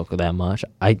TikTok that much.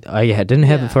 I didn't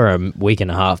have it for a week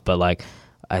and a half, but like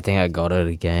I think I got it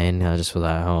again. I just was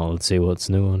like, oh, let's see what's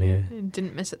new on here.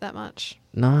 Didn't miss it that much.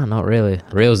 No, not really.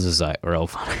 Reels is like real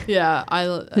funny. Yeah,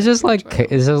 it's just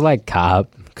like car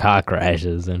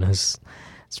crashes, and it's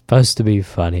supposed to be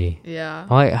funny. Yeah.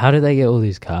 Like, how did they get all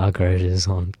these car crashes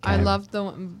on camera? I love the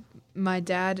one. My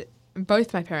dad,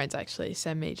 both my parents actually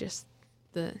send me just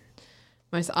the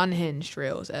most unhinged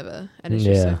reels ever, and it's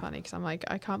just so funny because I'm like,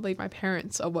 I can't believe my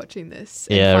parents are watching this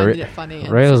and finding it funny.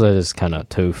 Reels are just kind of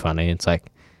too funny. It's like,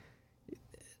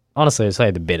 honestly, it's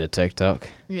like the better TikTok.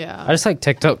 Yeah, I just like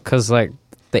TikTok because like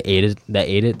the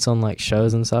edits on like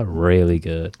shows and stuff really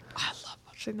good. I love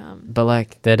watching them, but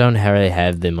like they don't really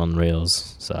have them on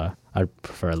Reels, so I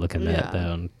prefer looking at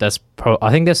them.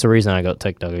 I think that's the reason I got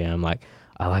TikTok again. I'm like,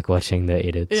 I like watching the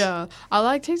edits. Yeah, I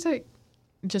like TikTok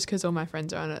just because all my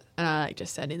friends are on it, and I like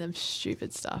just sending them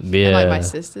stupid stuff. Yeah, and like my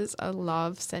sisters, I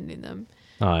love sending them.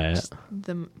 Oh yeah,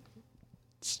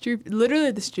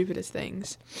 literally the stupidest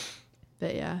things.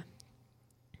 But yeah,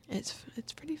 it's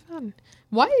pretty fun.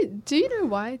 Why do you know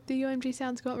why the UMG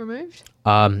sounds got removed?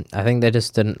 I think they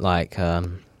just didn't like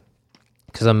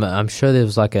because I'm sure there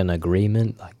was like an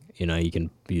agreement, like, you know, you can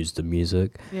use the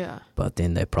music. Yeah. But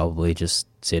then they probably just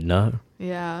said no.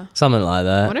 Yeah. Something like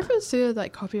that. I wonder if it was to do with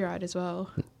like copyright as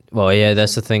well. Well, yeah,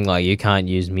 that's the thing. Like, you can't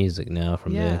use music now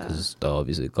from there because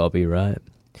obviously copyright.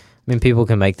 I mean, people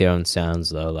can make their own sounds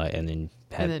though, like, and then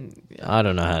yeah. I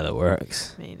don't know how that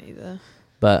works. Me neither.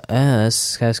 But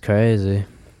that's crazy.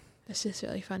 It's just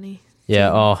really funny.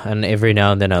 Yeah. Oh, and every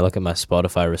now and then I look at my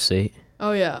Spotify receipt.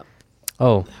 Oh yeah.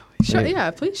 Oh. Sure, yeah,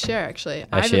 please share. Actually,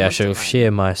 I should share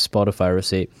my Spotify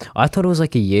receipt. I thought it was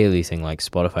like a yearly thing, like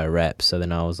Spotify Wraps. So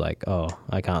then I was like, oh,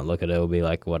 I can't look at it. It'll be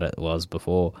like what it was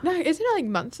before. No, isn't it like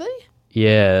monthly?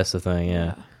 Yeah, that's the thing.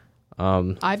 Yeah.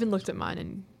 I haven't looked at mine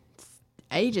in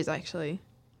ages, actually.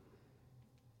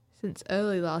 Since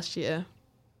early last year.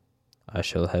 I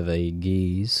shall have a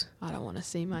geese. I don't want to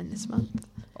see mine this month.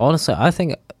 Honestly, I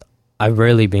think I've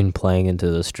really been playing into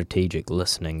the strategic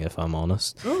listening, if I'm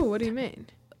honest. Oh, what do you mean?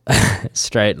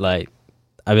 Straight, like,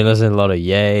 I've been listening to a lot of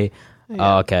Yay. Oh,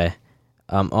 yeah. Oh, okay.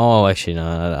 Actually,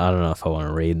 no, I don't know if I want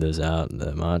to read this out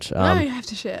that much. No, you have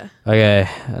to share. Okay,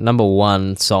 number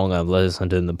one song I've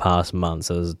listened to in the past month,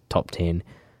 so it was top 10.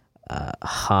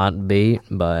 Heartbeat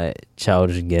by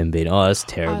Childish Gambino. Oh, that's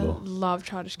terrible. I love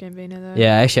Childish Gambino, though.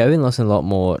 Yeah, actually, I've been listening a lot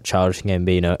more Childish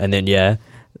Gambino. And then, yeah,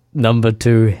 number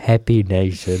 2, Happy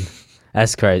Nation.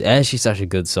 That's crazy. Actually, such a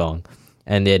good song.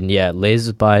 And then, yeah,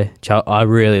 Liz by I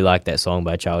really like that song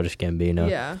by Childish Gambino.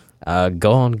 Yeah.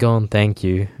 Go On, Thank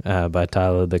You by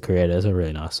Tyler, the Creator. It's a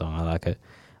really nice song. I like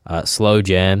it. Slow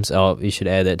Jams. Oh, you should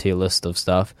add that to your list of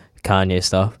stuff. Kanye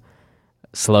stuff.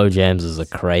 Slow Jams is a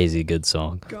crazy good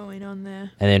song. Going on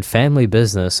there. And then Family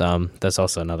Business. That's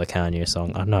also another Kanye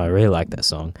song. I know, I really like that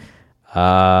song.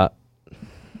 I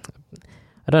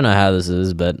don't know how this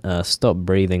is, but Stop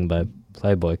Breathing by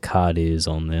Playboy Cardi is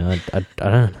on there. I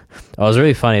don't know. Oh, it was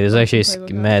really funny. There's actually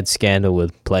a mad scandal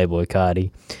with Playboy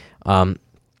Cardi. I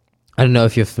don't know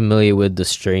if you're familiar with the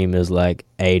streamers like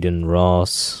Aiden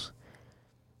Ross.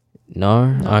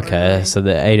 No? Not okay, really. so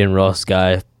the Aiden Ross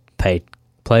guy paid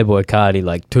Playboy Cardi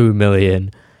like $2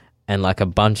 million and like a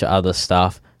bunch of other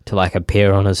stuff to like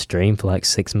appear on his stream for like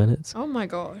 6 minutes. Oh my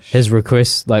gosh. His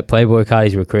requests, like Playboy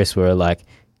Cardi's requests were like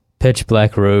pitch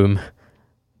black room,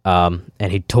 and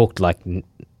he talked like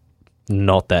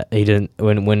not that he didn't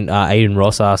when Aiden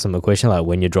Ross asked him a question like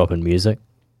when you're dropping music,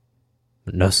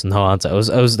 no answer. It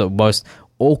was the most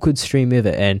awkward stream ever,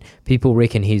 and people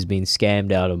reckon he's been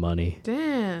scammed out of money.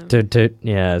 Damn.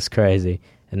 Yeah, it's crazy.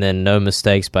 And then No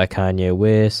Mistakes by Kanye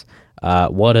West.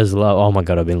 What Is Love? Oh my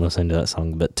god, I've been listening to that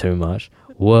song a bit too much.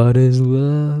 What is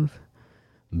love?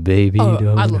 Baby,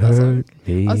 don't I love that song. hurt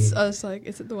me. I was like,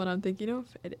 is it the one I'm thinking of?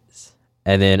 It is.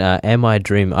 And then Am I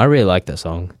Dream? I really like that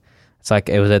song. It's like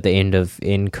it was at the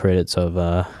end credits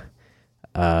of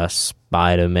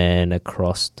Spider-Man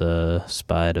Across the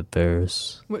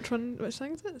Spider-Verse. Which one? Which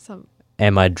song is it?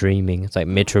 Am I Dreaming? It's like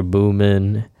Metro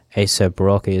Boomin, A$AP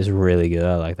Rocky is really good.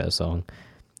 I like that song.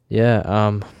 Yeah,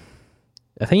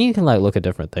 I think you can like look at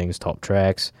different things, top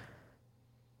tracks,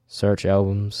 search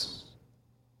albums.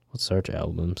 What search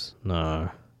albums? No.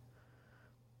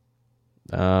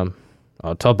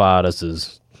 Top artists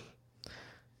is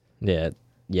yeah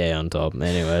on top.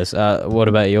 Anyways, what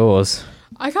about yours?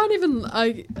 I can't even.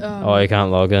 You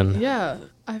can't log in. Yeah,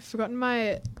 I've forgotten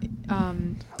my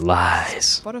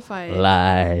Lies. Spotify.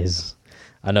 Lies.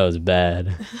 I know it's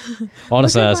bad.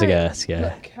 Honestly, that's a guess.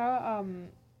 Yeah. Look how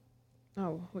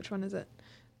which one is it?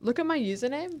 Look at my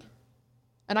username,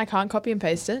 and I can't copy and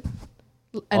paste it.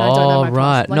 And I don't know my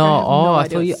right. password. Like, I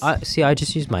thought you. I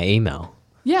just used my email.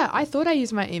 Yeah, I thought I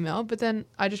used my email, but then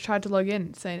I just tried to log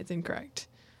in, saying it's incorrect.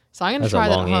 So I'm gonna That's try a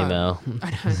that long at home. email.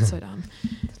 I know, it's so dumb.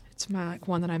 It's my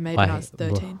one that I made when I was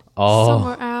 13. Oh.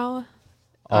 Summer Owl.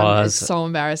 It's so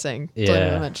embarrassing. Don't Yeah.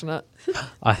 even mention it.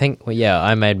 I think. Well, yeah,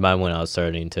 I made mine when I was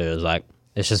 13 too. It was like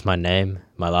it's just my name,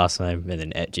 my last name, and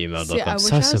then @gmail.com. See, I wish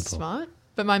so I was simple. smart,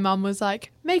 but my mum was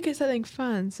like, "Make it something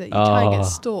fun so you try and get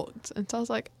stalked." And so I was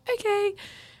like, "Okay."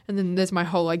 And then there's my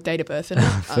whole like date of birth in it.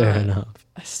 Fair enough.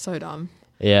 It's so dumb.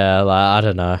 Yeah, like I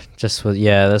don't know. Just with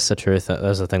that's the truth.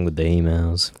 That's the thing with the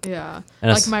emails. Yeah,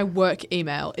 And like my work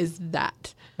email is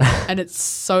that, and it's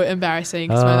so embarrassing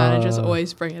because my managers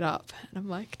always bring it up, and I'm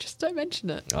like, just don't mention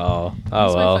it. Oh my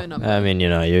well. phone number. I mean,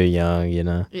 you're young,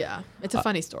 Yeah, it's a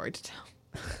funny story to tell.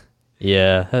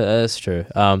 Yeah, that's true.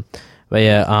 But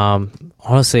yeah,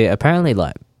 honestly, apparently,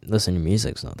 like listening to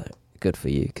music's not that good for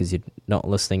you because you're not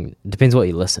listening. It depends what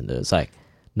you listen to. It's like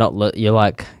you're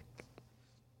like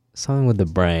something with the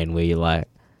brain where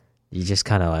you just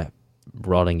kind of like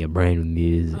rotting your brain with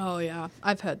music. Oh yeah,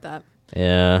 I've heard that.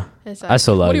 Yeah, It's I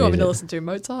still love what do you want me to music. listen to?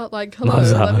 Mozart? Like, hello,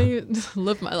 Mozart. let me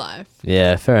live my life.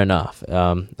 Yeah, fair enough.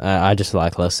 I just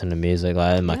like listening to music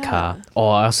like in my car. Oh,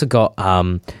 I also got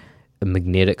a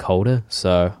magnetic holder.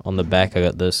 So on the back, I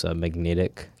got this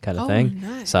magnetic kind of thing.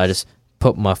 Nice. So I just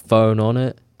put my phone on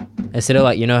it, Instead of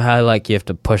like, you know how like you have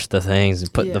to push the things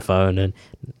and put Yeah. the phone in,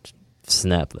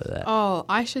 snap like that. Oh,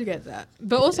 I should get that.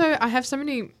 But also, I have so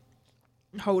many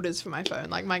holders for my phone,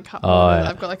 like my cup Oh, holder. yeah.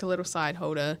 I've got like a little side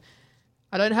holder.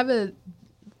 I don't have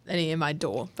any in my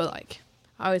door, but like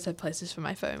I always have places for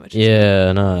my phone. Which is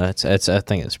Yeah, no, it's. I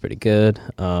think it's pretty good.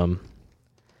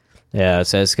 Yeah,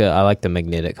 it's good. I like the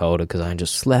magnetic holder because I can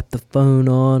just slap the phone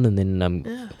on and then yeah, and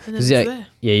then it's yeah, there.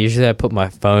 yeah. Usually I put my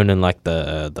phone in like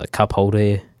the cup holder.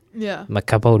 Here. Yeah, My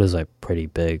cup holder's like pretty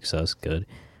big, so it's good.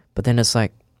 But then it's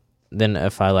like, then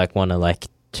if I like want to like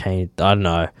change, I don't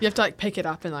know. you have to like pick it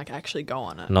up and like actually go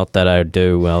on it. Not that I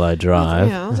do while I drive.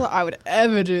 Yeah, I was like, I would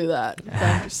ever do that. But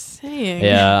I'm just saying.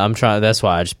 Yeah, I'm trying. That's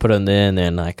why I just put it in there, and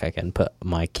then like I can put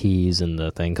my keys in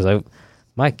the thing because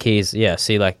my keys. Yeah,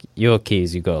 see, like your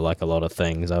keys, you got like a lot of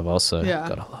things. I've also Yeah.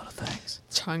 got a lot of things.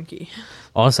 Chunky.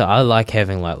 Honestly, I like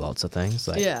having like lots of things.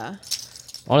 Like, Yeah.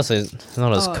 honestly, it's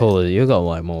not as Oh, cool as you got.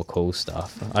 Like more cool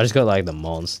stuff. I just got like the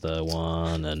monster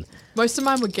one, and Most of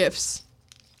mine were gifts.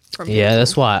 From yeah, people.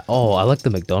 that's why. Oh, I like the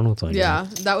McDonald's one. Yeah,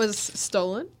 that was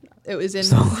stolen. It was in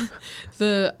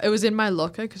it was in my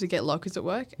locker because we get lockers at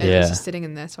work, and it was Yeah. just sitting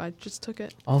in there, so I just took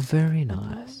it. Oh, very No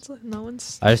nice.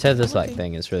 one's. I just have this like looking.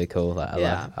 thing. It's really cool. Like,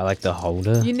 Yeah. I like the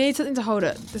holder. You need something to hold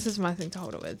it. This is my thing to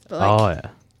hold it with. But like, Oh yeah.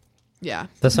 yeah.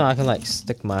 That's why I can like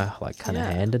stick my like kind of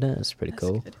Yeah. hand in it. It's pretty That's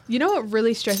cool. good. You know what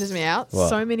really stresses me out? What?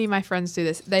 So many of my friends do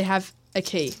this. They have a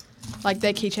key, like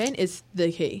their keychain is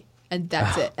the key, and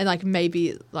that's it. And like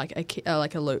maybe like a key,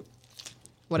 like a loop,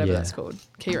 whatever Yeah. that's called,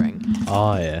 key ring.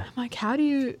 Oh yeah. I'm like, how do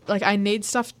you like? I need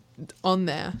stuff on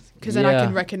there because then I Yeah.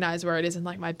 can recognize where it is in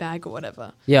like my bag or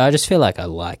whatever. Yeah, I just feel like I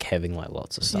like having like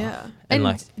lots of stuff. Yeah. And, And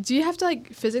like do you have to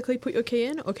like physically put your key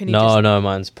in, or can you? just... no,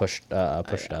 mine's pushed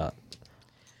out.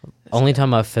 Only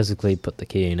time I physically put the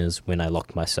key in is when I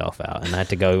locked myself out and I had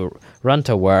to go run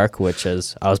to work, which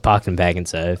is I was parked in Bag and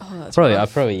Save. Oh, that's I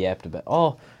rough. probably yapped a bit.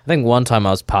 Oh, I think one time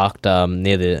I was parked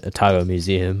near the Otago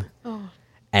Museum Oh.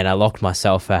 and I locked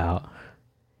myself out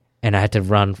and I had to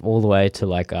run all the way to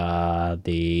like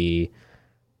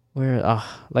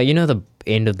like you know the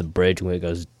end of the bridge where it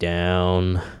goes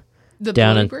down The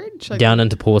down Blue and Bridge? Like- down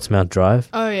into Portsmouth Drive.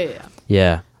 Oh yeah.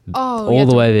 Yeah. Oh, you all have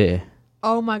the to- way there.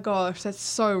 Oh my gosh, that's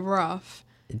so rough.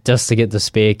 Just to get the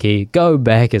spare key, go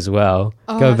back as well.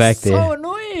 Oh, Go back that's there. So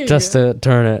annoying. Just to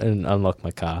turn it and unlock my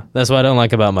car. That's what I don't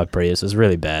like about my Prius. It's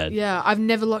really bad. Yeah, I've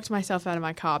never locked myself out of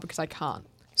my car because I can't.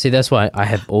 See, that's why I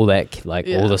have all that, like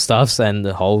Yeah. all the stuffs and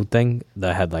the whole thing.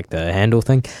 They had like the handle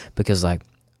thing because like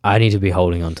I need to be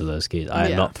holding onto those keys. I am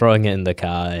Yeah. not throwing it in the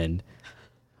car. And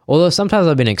although sometimes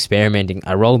I've been experimenting,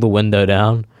 I roll the window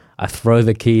down, I throw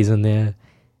the keys in there,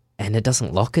 and it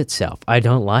doesn't lock itself. I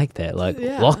don't like that. Like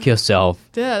Yeah. lock yourself.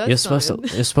 Yeah, that's You're not supposed good.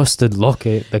 to. You're supposed to lock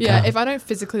it. The Yeah, car. if I don't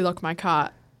physically lock my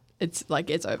car, it's like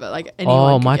it's over. Like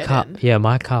anyone can my get car. in. Yeah,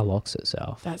 my car locks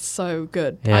itself. That's so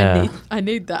good. Yeah. I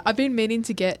need that. I've been meaning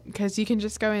to get because you can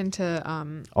just go into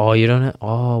Oh, you don't have.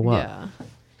 Oh, what? yeah,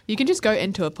 you can just go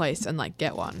into a place and like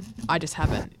get one. I just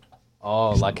haven't.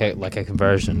 Oh, like a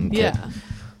conversion. kit. Yeah,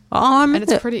 Oh, and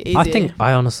it's pretty easy. I think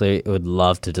I honestly would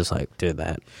love to just like do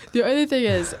that. The only thing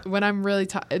is when I'm really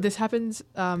tired. This happens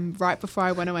right before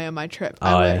I went away on my trip. Oh,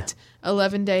 I yeah. worked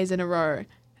 11 days in a row,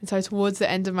 and so towards the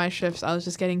end of my shifts, I was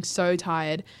just getting so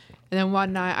tired. And then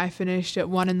one night I finished at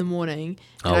 1 a.m. and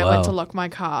Oh, I went to wow. lock my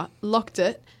car, locked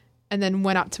it, and then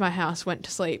went up to my house, went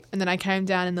to sleep, and then I came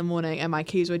down in the morning and my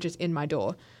keys were just in my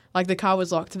door. Like the car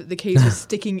was locked, but the keys were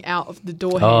sticking out of the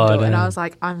door Oh, handle, and I damn. was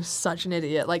like, I'm such an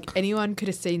idiot. Like anyone could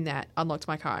have seen that, unlocked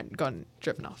my car, and gone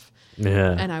driven off,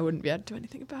 Yeah. and I wouldn't be able to do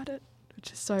anything about it,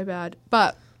 which is so bad.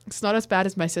 But it's not as bad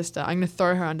as my sister. I'm gonna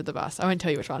throw her under the bus. I won't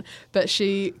tell you which one, but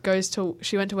she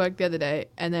went to work the other day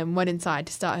and then went inside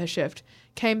to start her shift.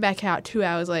 Came back out 2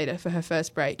 hours later for her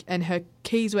first break, and her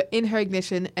keys were in her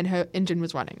ignition and her engine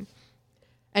was running,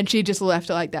 and she just left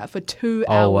it like that for 2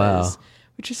 hours. Oh, wow.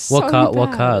 Which is What so car? What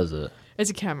bad. car is it? It's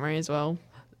a Camry as well.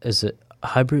 Is it a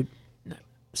hybrid? No.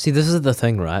 See, this is the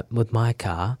thing, right? With my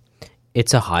car,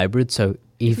 it's a hybrid. So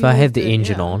if you I have have the the-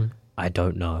 engine yeah. on, I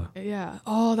don't know. Yeah.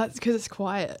 Oh, that's because it's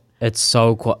quiet. It's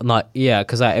so like yeah,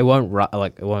 because it won't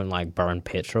like burn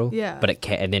petrol. Yeah. But it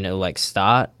can, and then it'll like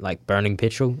start like burning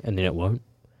petrol, and then it won't.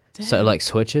 So it Damn. like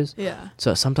switches. Yeah.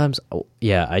 So sometimes,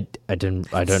 I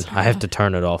have to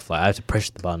turn it off. Like I have to push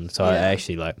the button. So I Yeah.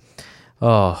 actually like,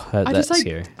 oh, I that's just like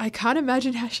scary. I can't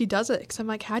imagine how she does it because I'm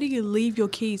like, how do you leave your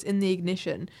keys in the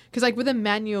ignition? Because like with a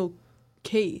manual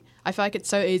key, I feel like it's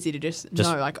so easy to just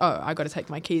know like, oh, I got to take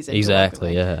my keys in.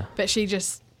 Exactly. Yeah. But she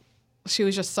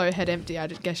was just so head empty. I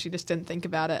guess she just didn't think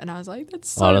about it, and I was like, that's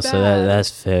so Honestly, bad.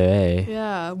 that's fair. Eh?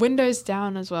 Yeah, windows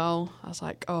down as well. I was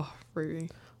like, oh, Ruby.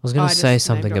 was going I to just say name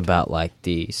something dropped about like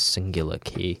the singular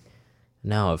key.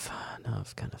 Now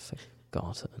I've kind of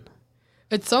forgotten.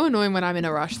 It's so annoying when I'm in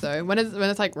a rush though. When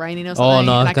it's like raining or something,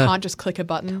 no, and I I was can't just click a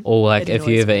button. Or like It if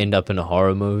you annoys ever me. end up in a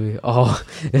horror movie. Oh,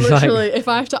 it's Literally, like, if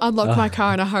I have to unlock my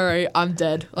car in a hurry, I'm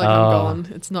dead. Like Oh. I'm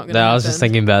gone. It's not gonna happen. I was just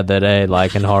thinking about that.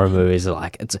 Like in horror movies,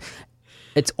 like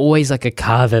it's always like a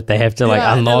car that they have to like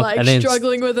Yeah, and they're, unlock like, and then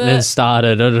struggling with and then it. start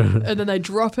it. and then they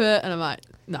drop it, and I'm like,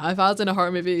 no. If I was in a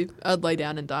horror movie, I'd lay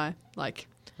down and die. Like,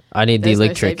 I need the There's no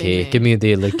electric saving key. me. Give me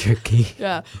the electric key.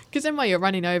 yeah, because then while you're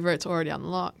running over, it's already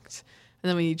unlocked, and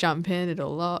then when you jump in,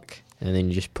 it'll lock, And then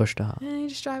you just push it up. and then you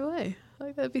just drive away.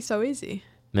 Like that'd be so easy.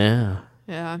 Yeah.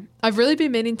 Yeah, I've really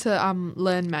been meaning to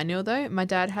learn manual though. My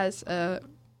dad has a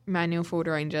manual Ford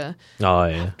Ranger. Oh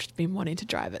yeah. I've just been wanting to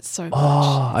drive it so much.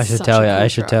 Oh, I It's should such tell a you. cool I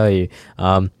should truck. tell you.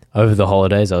 Over the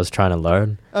holidays, I was trying to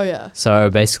learn. Oh yeah. So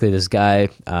basically, this guy,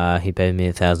 he paid me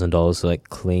 $1,000 to like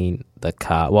clean the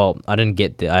car. Well, I haven't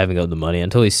got the money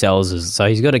until he sells it. So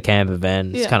he's got a camper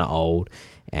van. It's Yeah. kind of old,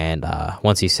 and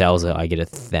once he sells it, I get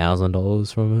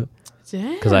 $1,000 from it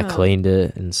because I cleaned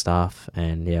it and stuff.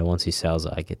 And yeah, once he sells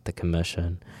it, I get the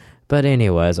commission. But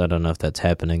anyways, I don't know if that's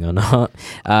happening or not.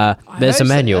 There's a hope so.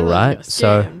 manual, Otherwise right? you're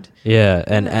So scammed. yeah,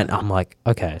 and I'm like,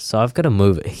 okay, so I've got to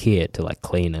move it here to like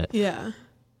clean it. Yeah.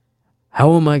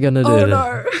 How am I gonna do Oh that?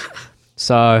 no.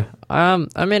 So,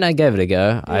 I mean, I gave it a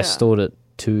go. I Yeah. stalled it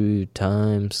 2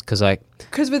 times because, like,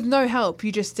 Because with no help, you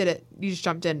just did it. You just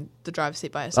jumped in the driver's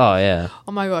seat by yourself. oh yeah,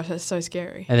 Oh my gosh, that's so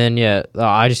scary. and then yeah,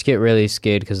 I just get really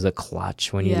scared because the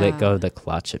clutch. When you let go Yeah. of the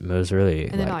clutch, it moves really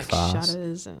And then it, like like fast.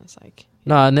 shutters, and it's like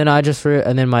No, and then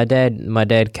and then my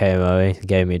dad came over, he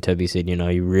gave me a tip. He said, you know,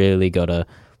 you really gotta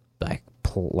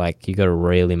you gotta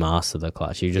really master the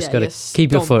clutch. You just Yeah, gotta you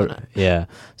keep your stomp foot. on it. Yeah,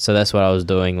 so that's what I was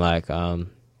doing. Like, while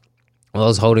I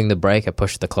was holding the brake, I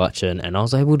pushed the clutch in, and I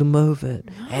was able to move it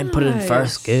and put it in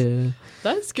first Nice. gear.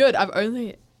 that's good. I've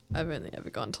only ever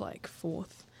gone to like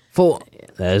fourth. 4.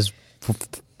 There's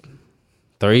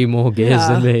 3 more gears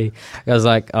than Yeah. me. I was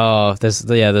like, oh,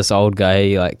 this old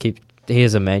guy, he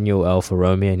has a manual Alfa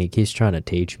Romeo, and he keeps trying to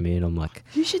teach me, and I'm like,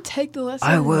 You should take the lesson.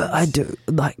 I do.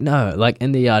 Like, no, like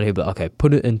in the yard, he'll be like, okay,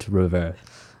 put it into reverse.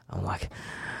 I'm like,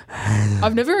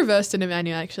 I've never reversed in a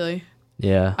manual actually.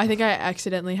 yeah. I think I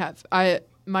accidentally have.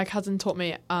 My cousin taught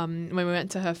me when we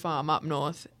went to her farm up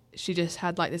north. She just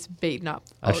had like this beaten up.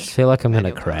 I old just feel like I'm going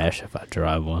to manual car. crash if I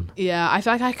drive one. Yeah, I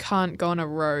feel like I can't go on a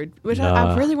road, which I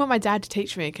Nah. really want my dad to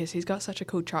teach me because he's got such a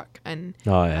cool truck, and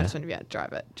Oh, I yeah. just want to be able to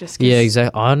drive it. Just 'cause- Yeah,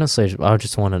 exactly. Honestly, I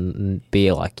just want to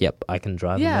be like, yep, I can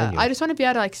drive a Yeah, manual. I just want to be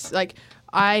able to like.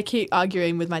 I keep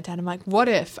arguing with my dad. I'm like, what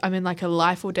if I'm in like a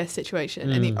life or death situation,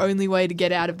 and the only way to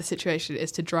get out of the situation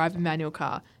is to drive a manual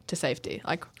car to safety?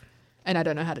 Like, and I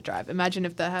don't know how to drive. Imagine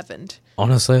if that happened.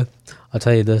 Honestly, I'll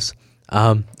tell you this.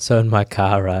 So in my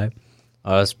car, right,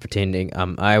 I was pretending,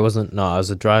 I was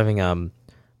driving,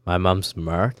 my mum's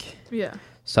Merc. Yeah.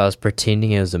 So I was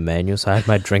pretending it was a manual. So I had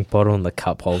my drink bottle in the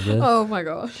cup holder. Oh my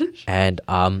gosh. And,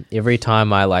 every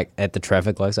time I at the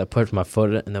traffic lights, I put my foot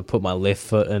in and then put my left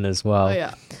foot in as well. Oh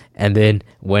yeah. And then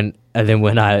when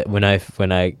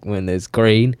there's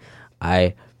green,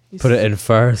 I put it in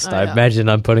first. Oh, I yeah. imagine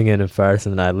I'm putting it in first,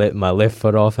 and then I let my left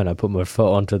foot off, and I put my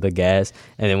foot onto the gas.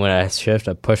 And then when I shift,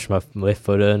 I push my left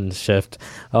foot in and shift.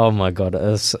 Oh my god,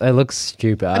 it looks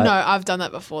stupid. No, I've done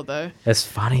that before though. It's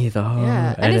funny though.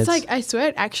 Yeah, and it's like I swear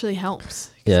it actually helps.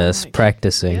 'Cause yeah, I'm it's like,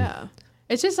 practicing. Yeah,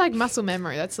 it's just like muscle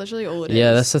memory. That's literally all it is.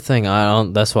 Yeah, that's the thing.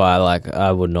 That's why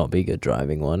I would not be good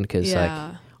driving one because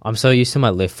Yeah. I'm so used to my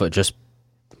left foot just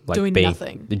Doing being,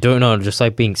 nothing. just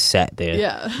like being sat there.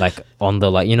 Yeah. Like on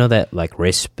the that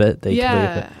rest bit that you can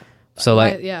Yeah. So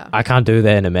Right, yeah. I can't do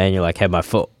that in a manual. Like have my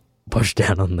foot pushed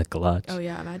down on the clutch. Oh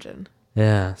yeah, imagine.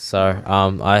 Yeah. So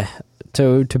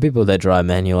to people that drive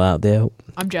manual out there,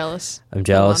 I'm jealous. I'm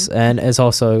jealous, and it's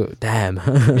also damn.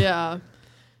 Yeah.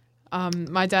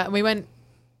 My dad. We went.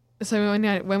 So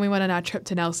when we went on our trip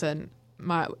to Nelson,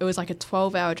 it was like a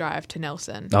 12-hour drive to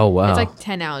Nelson. Oh wow. It's like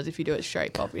 10 hours if you do it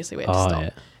straight. But obviously, we had to Oh, stop. yeah.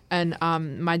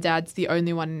 And my dad's the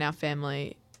only one in our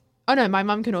family. Oh no, my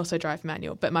mum can also drive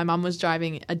manual, but my mum was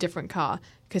driving a different car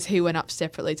because he went up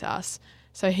separately to us.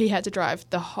 So he had to drive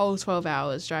the whole 12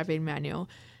 hours driving manual,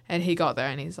 and he got there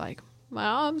and he's like, my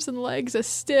arms and legs are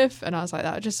stiff, and I was like,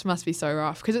 that just must be so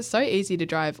rough because it's so easy to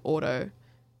drive auto.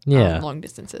 Yeah. Long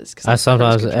distances. 'cause I that's cruise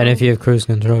sometimes, and if control. you have cruise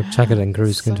control, chuck it in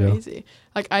cruise so control. easy.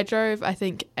 Like I drove, I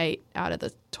think 8 out of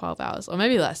the 12 hours, or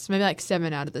maybe less, maybe like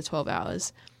 7 out of the 12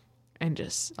 hours, and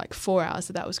just like 4 hours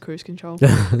of that was cruise control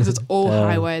because it's all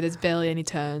highway. There's barely any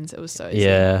turns. It was so easy.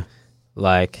 Yeah,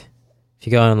 like if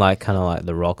you go in kind of like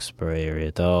the Roxbury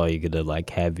area, though, you gotta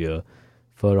have your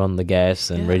foot on the gas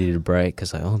and Yeah. ready to brake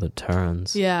because like, the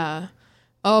turns. Yeah.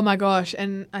 Oh my gosh.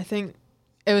 And I think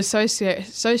it was so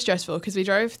stressful because we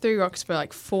drove through Roxburgh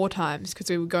like 4 times because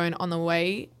we were going on the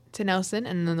way to Nelson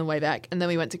and then the way back. And then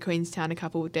we went to Queenstown a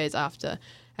couple of days after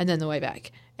and then the way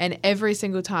back. And every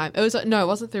single time, it was like, no, it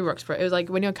wasn't through Roxburgh. It was like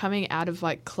when you're coming out of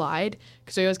like Clyde,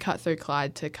 because we always cut through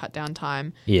Clyde to cut down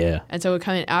time. Yeah. And so we're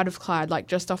coming out of Clyde, like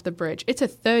just off the bridge. It's a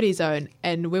 30 zone,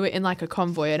 and we were in like a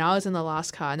convoy, and I was in the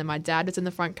last car, and then my dad was in the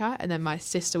front car, and then my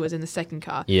sister was in the second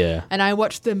car. Yeah. And I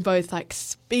watched them both like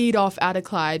speed off out of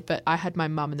Clyde, but I had my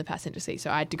mum in the passenger seat,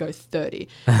 so I had to go 30.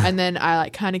 And then I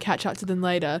like kind of catch up to them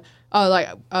later. Oh, like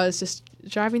I was just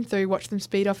driving through, watched them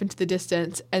speed off into the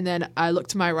distance, and then I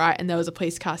looked to my right, and there was a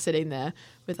police car sitting there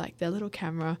with like their little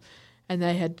camera, and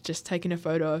they had just taken a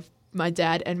photo of my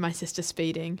dad and my sister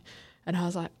speeding, and I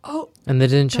was like, oh. And they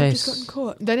didn't I've chase. just gotten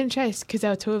caught. They didn't chase because there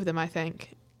were 2 of them, I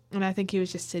think, and I think he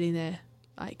was just sitting there,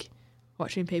 like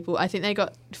watching people. I think they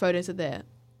got photos of their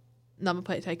number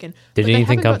plate taken. Did but they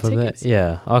anything haven't come got from tickets. it?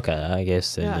 Yeah. Okay. I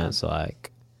guess then Yeah. it's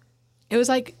like. It was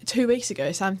like 2 weeks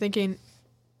ago, so I'm thinking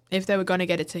if they were going to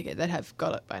get a ticket, they'd have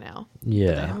got it by now. Yeah.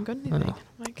 But they haven't got anything. Oh, I'm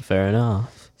like, fair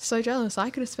enough. so jealous. I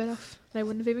could have sped off. They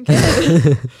wouldn't have even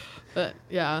cared. But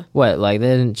yeah. Wait, like they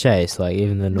didn't chase, like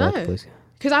even the North No. Police.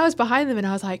 Because I was behind them and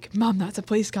I was like, Mum, that's a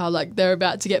police car. Like, they're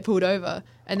about to get pulled over.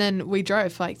 And then we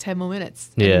drove for like 10 more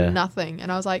minutes. And Yeah. nothing. And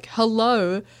I was like,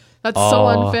 hello? That's so Oh,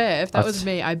 unfair. If that I'll was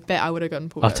me, I bet I would have gotten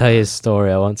pulled I'll over. tell you a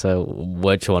story. I won't say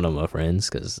which one of my friends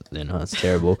because it's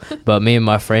terrible. But me and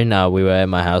my friend, we were at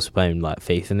my house playing like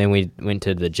FIFA, and then we went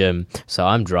to the gym. So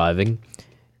I'm driving.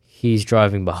 He's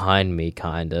driving behind me,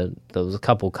 kind of. There was a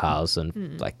couple cars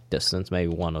in like distance,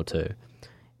 maybe 1 or 2.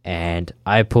 And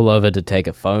I pull over to take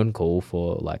a phone call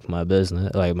for like my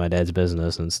business, like my dad's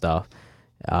business and stuff.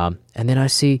 And then I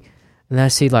see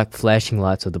like flashing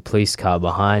lights of the police car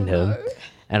behind him.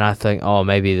 And I think, oh,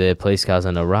 maybe the police car's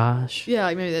in a rush. Yeah,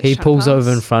 like maybe they're He shut pulls over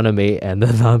in past. front of me, and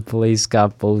then the police car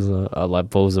pulls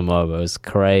him over. It's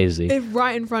crazy.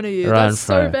 Right in front of you. Right in That's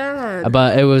so front. bad.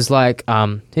 But it was like,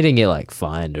 he didn't get like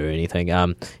fined or anything.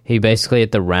 He basically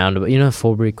at the roundabout,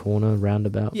 Forbury Corner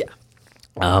roundabout.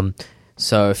 Yeah.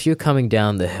 So if you're coming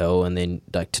down the hill and then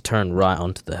like to turn right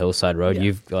onto the Hillside Road, Yeah.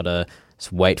 you've got to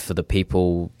wait for the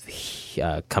people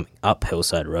coming up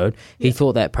Hillside Road. He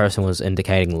thought that person was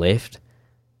indicating left,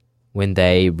 when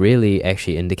they really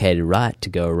actually indicated right to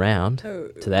go around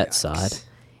to that side.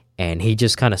 And he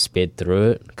just kind of sped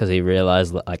through it because he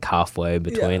realized like halfway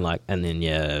between and then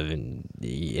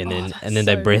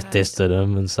they so breath bad. tested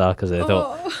him and stuff because they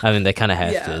thought, I mean, they kind of have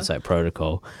to, Yeah. it's like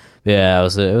protocol. Yeah, it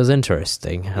was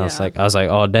interesting. I was like,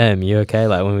 oh damn, you okay?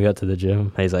 Like when we got to the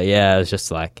gym, he's like, yeah, it was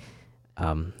just like,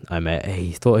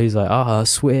 he thought he's like, oh, I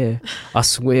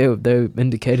swear they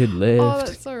indicated Oh, left.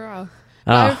 that's so rough.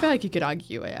 Ah. I feel like you could argue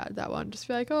your way out of that one. Just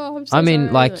be like, oh, I'm so I mean,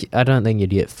 sorry. like, I don't think you'd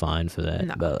get fined for that,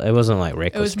 No. but it wasn't like it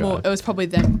reckless was more. drive. It was probably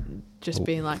them just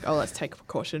being like, oh, let's take a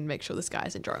precaution, make sure this guy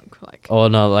isn't drunk. Like, Oh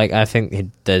no, like I think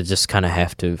they just kind of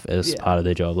have to as Yeah. part of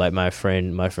their job. Like my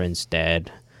friend's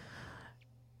dad.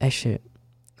 Actually,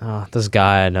 this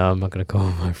guy I know, I'm not gonna call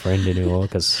him my friend anymore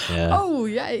because oh,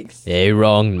 yikes. he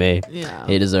wronged me. Yeah.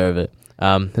 He deserved it.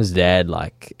 His dad,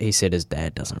 like he said, his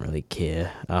dad doesn't really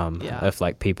care. Yeah. If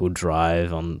like people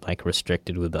drive on like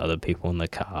restricted with the other people in the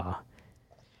car.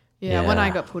 Yeah, when I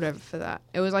Yeah. got pulled over for that,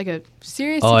 it was like a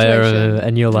serious Oh, I situation. remember.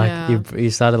 And you're like, Yeah. you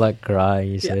started like crying.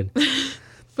 You said,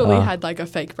 But we Oh. had like a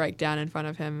fake breakdown in front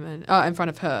of him and in front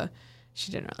of her. She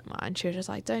didn't really mind. She was just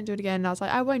like, "Don't do it again." And I was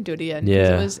like, "I won't do it again."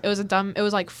 'Cause Yeah. It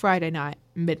was like Friday night,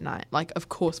 midnight. Like, of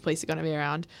course, police are going to be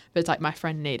around. But it's like my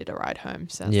friend needed a ride home,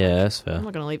 so I was yeah, like, that's fair. I'm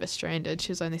not going to leave her stranded.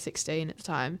 She was only 16 at the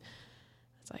time.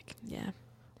 It's like, yeah,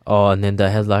 Oh, and then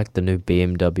they had like the new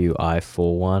BMW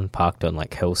i41 parked on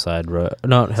like Hillside Road.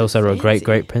 Not Hillside Road, fancy.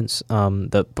 Great Prince.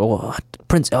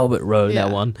 Prince Albert Road, Yeah.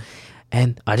 that one.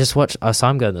 And I just watched. So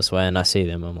I'm going this way, and I see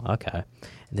them. I'm like, okay.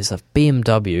 And there's a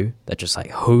BMW that just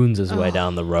like hoons his way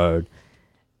down the road.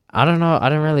 I don't know. I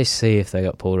didn't really see if they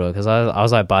got pulled over because I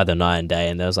was like by the night and day,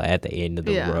 and they was like at the end of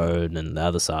the Yeah. road and the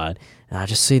other side, and I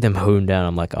just see them hoon down.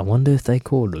 I'm like, I wonder if they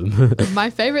called him. My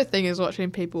favorite thing is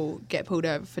watching people get pulled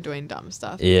over for doing dumb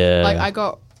stuff. Yeah. Like, I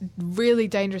got really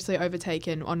dangerously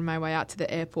overtaken on my way out to the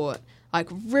airport. Like,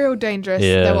 real dangerous.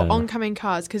 Yeah. There were oncoming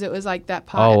cars because it was like that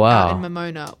part Oh, wow. out in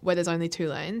Momona where there's only 2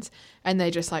 lanes, and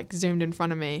they just like zoomed in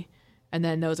front of me, and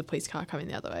then there was a police car coming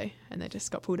the other way, and they just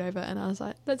got pulled over, and I was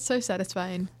like, that's so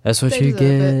satisfying. That's what They you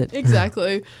deserve get. it.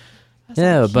 Exactly. I was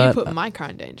Yeah, like, but- you put my car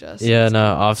in danger. so Yeah, it's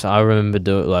no, cool. I remember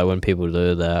like when people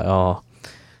do that. Oh,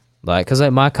 like because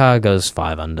like my car goes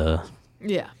 5 under,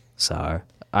 Yeah. so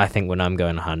I think when I'm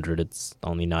going 100, it's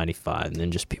only 95, and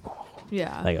then just people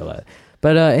Yeah. They go like that.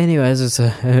 But anyways, it's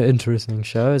an interesting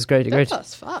show. It's great. That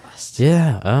was fast.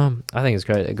 Yeah. I think it's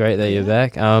great that you're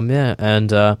back. Yeah. And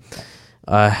to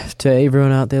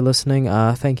everyone out there listening,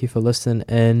 thank you for listening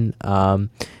in.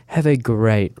 Have a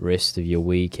great rest of your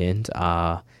weekend.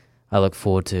 I look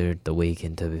forward to the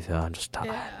weekend, to be fair. I'm just tired.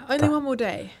 Yeah. Only one more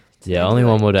day. Yeah, only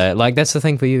one more day. Like, that's the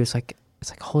thing for you. It's like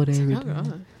holiday every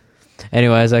day.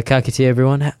 Anyways, ka kite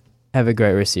everyone. Have a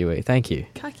great rest of your week. Thank you.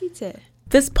 Ka kite.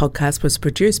 This podcast was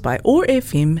produced by OAR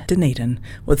FM Dunedin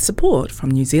with support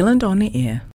from New Zealand On the Air.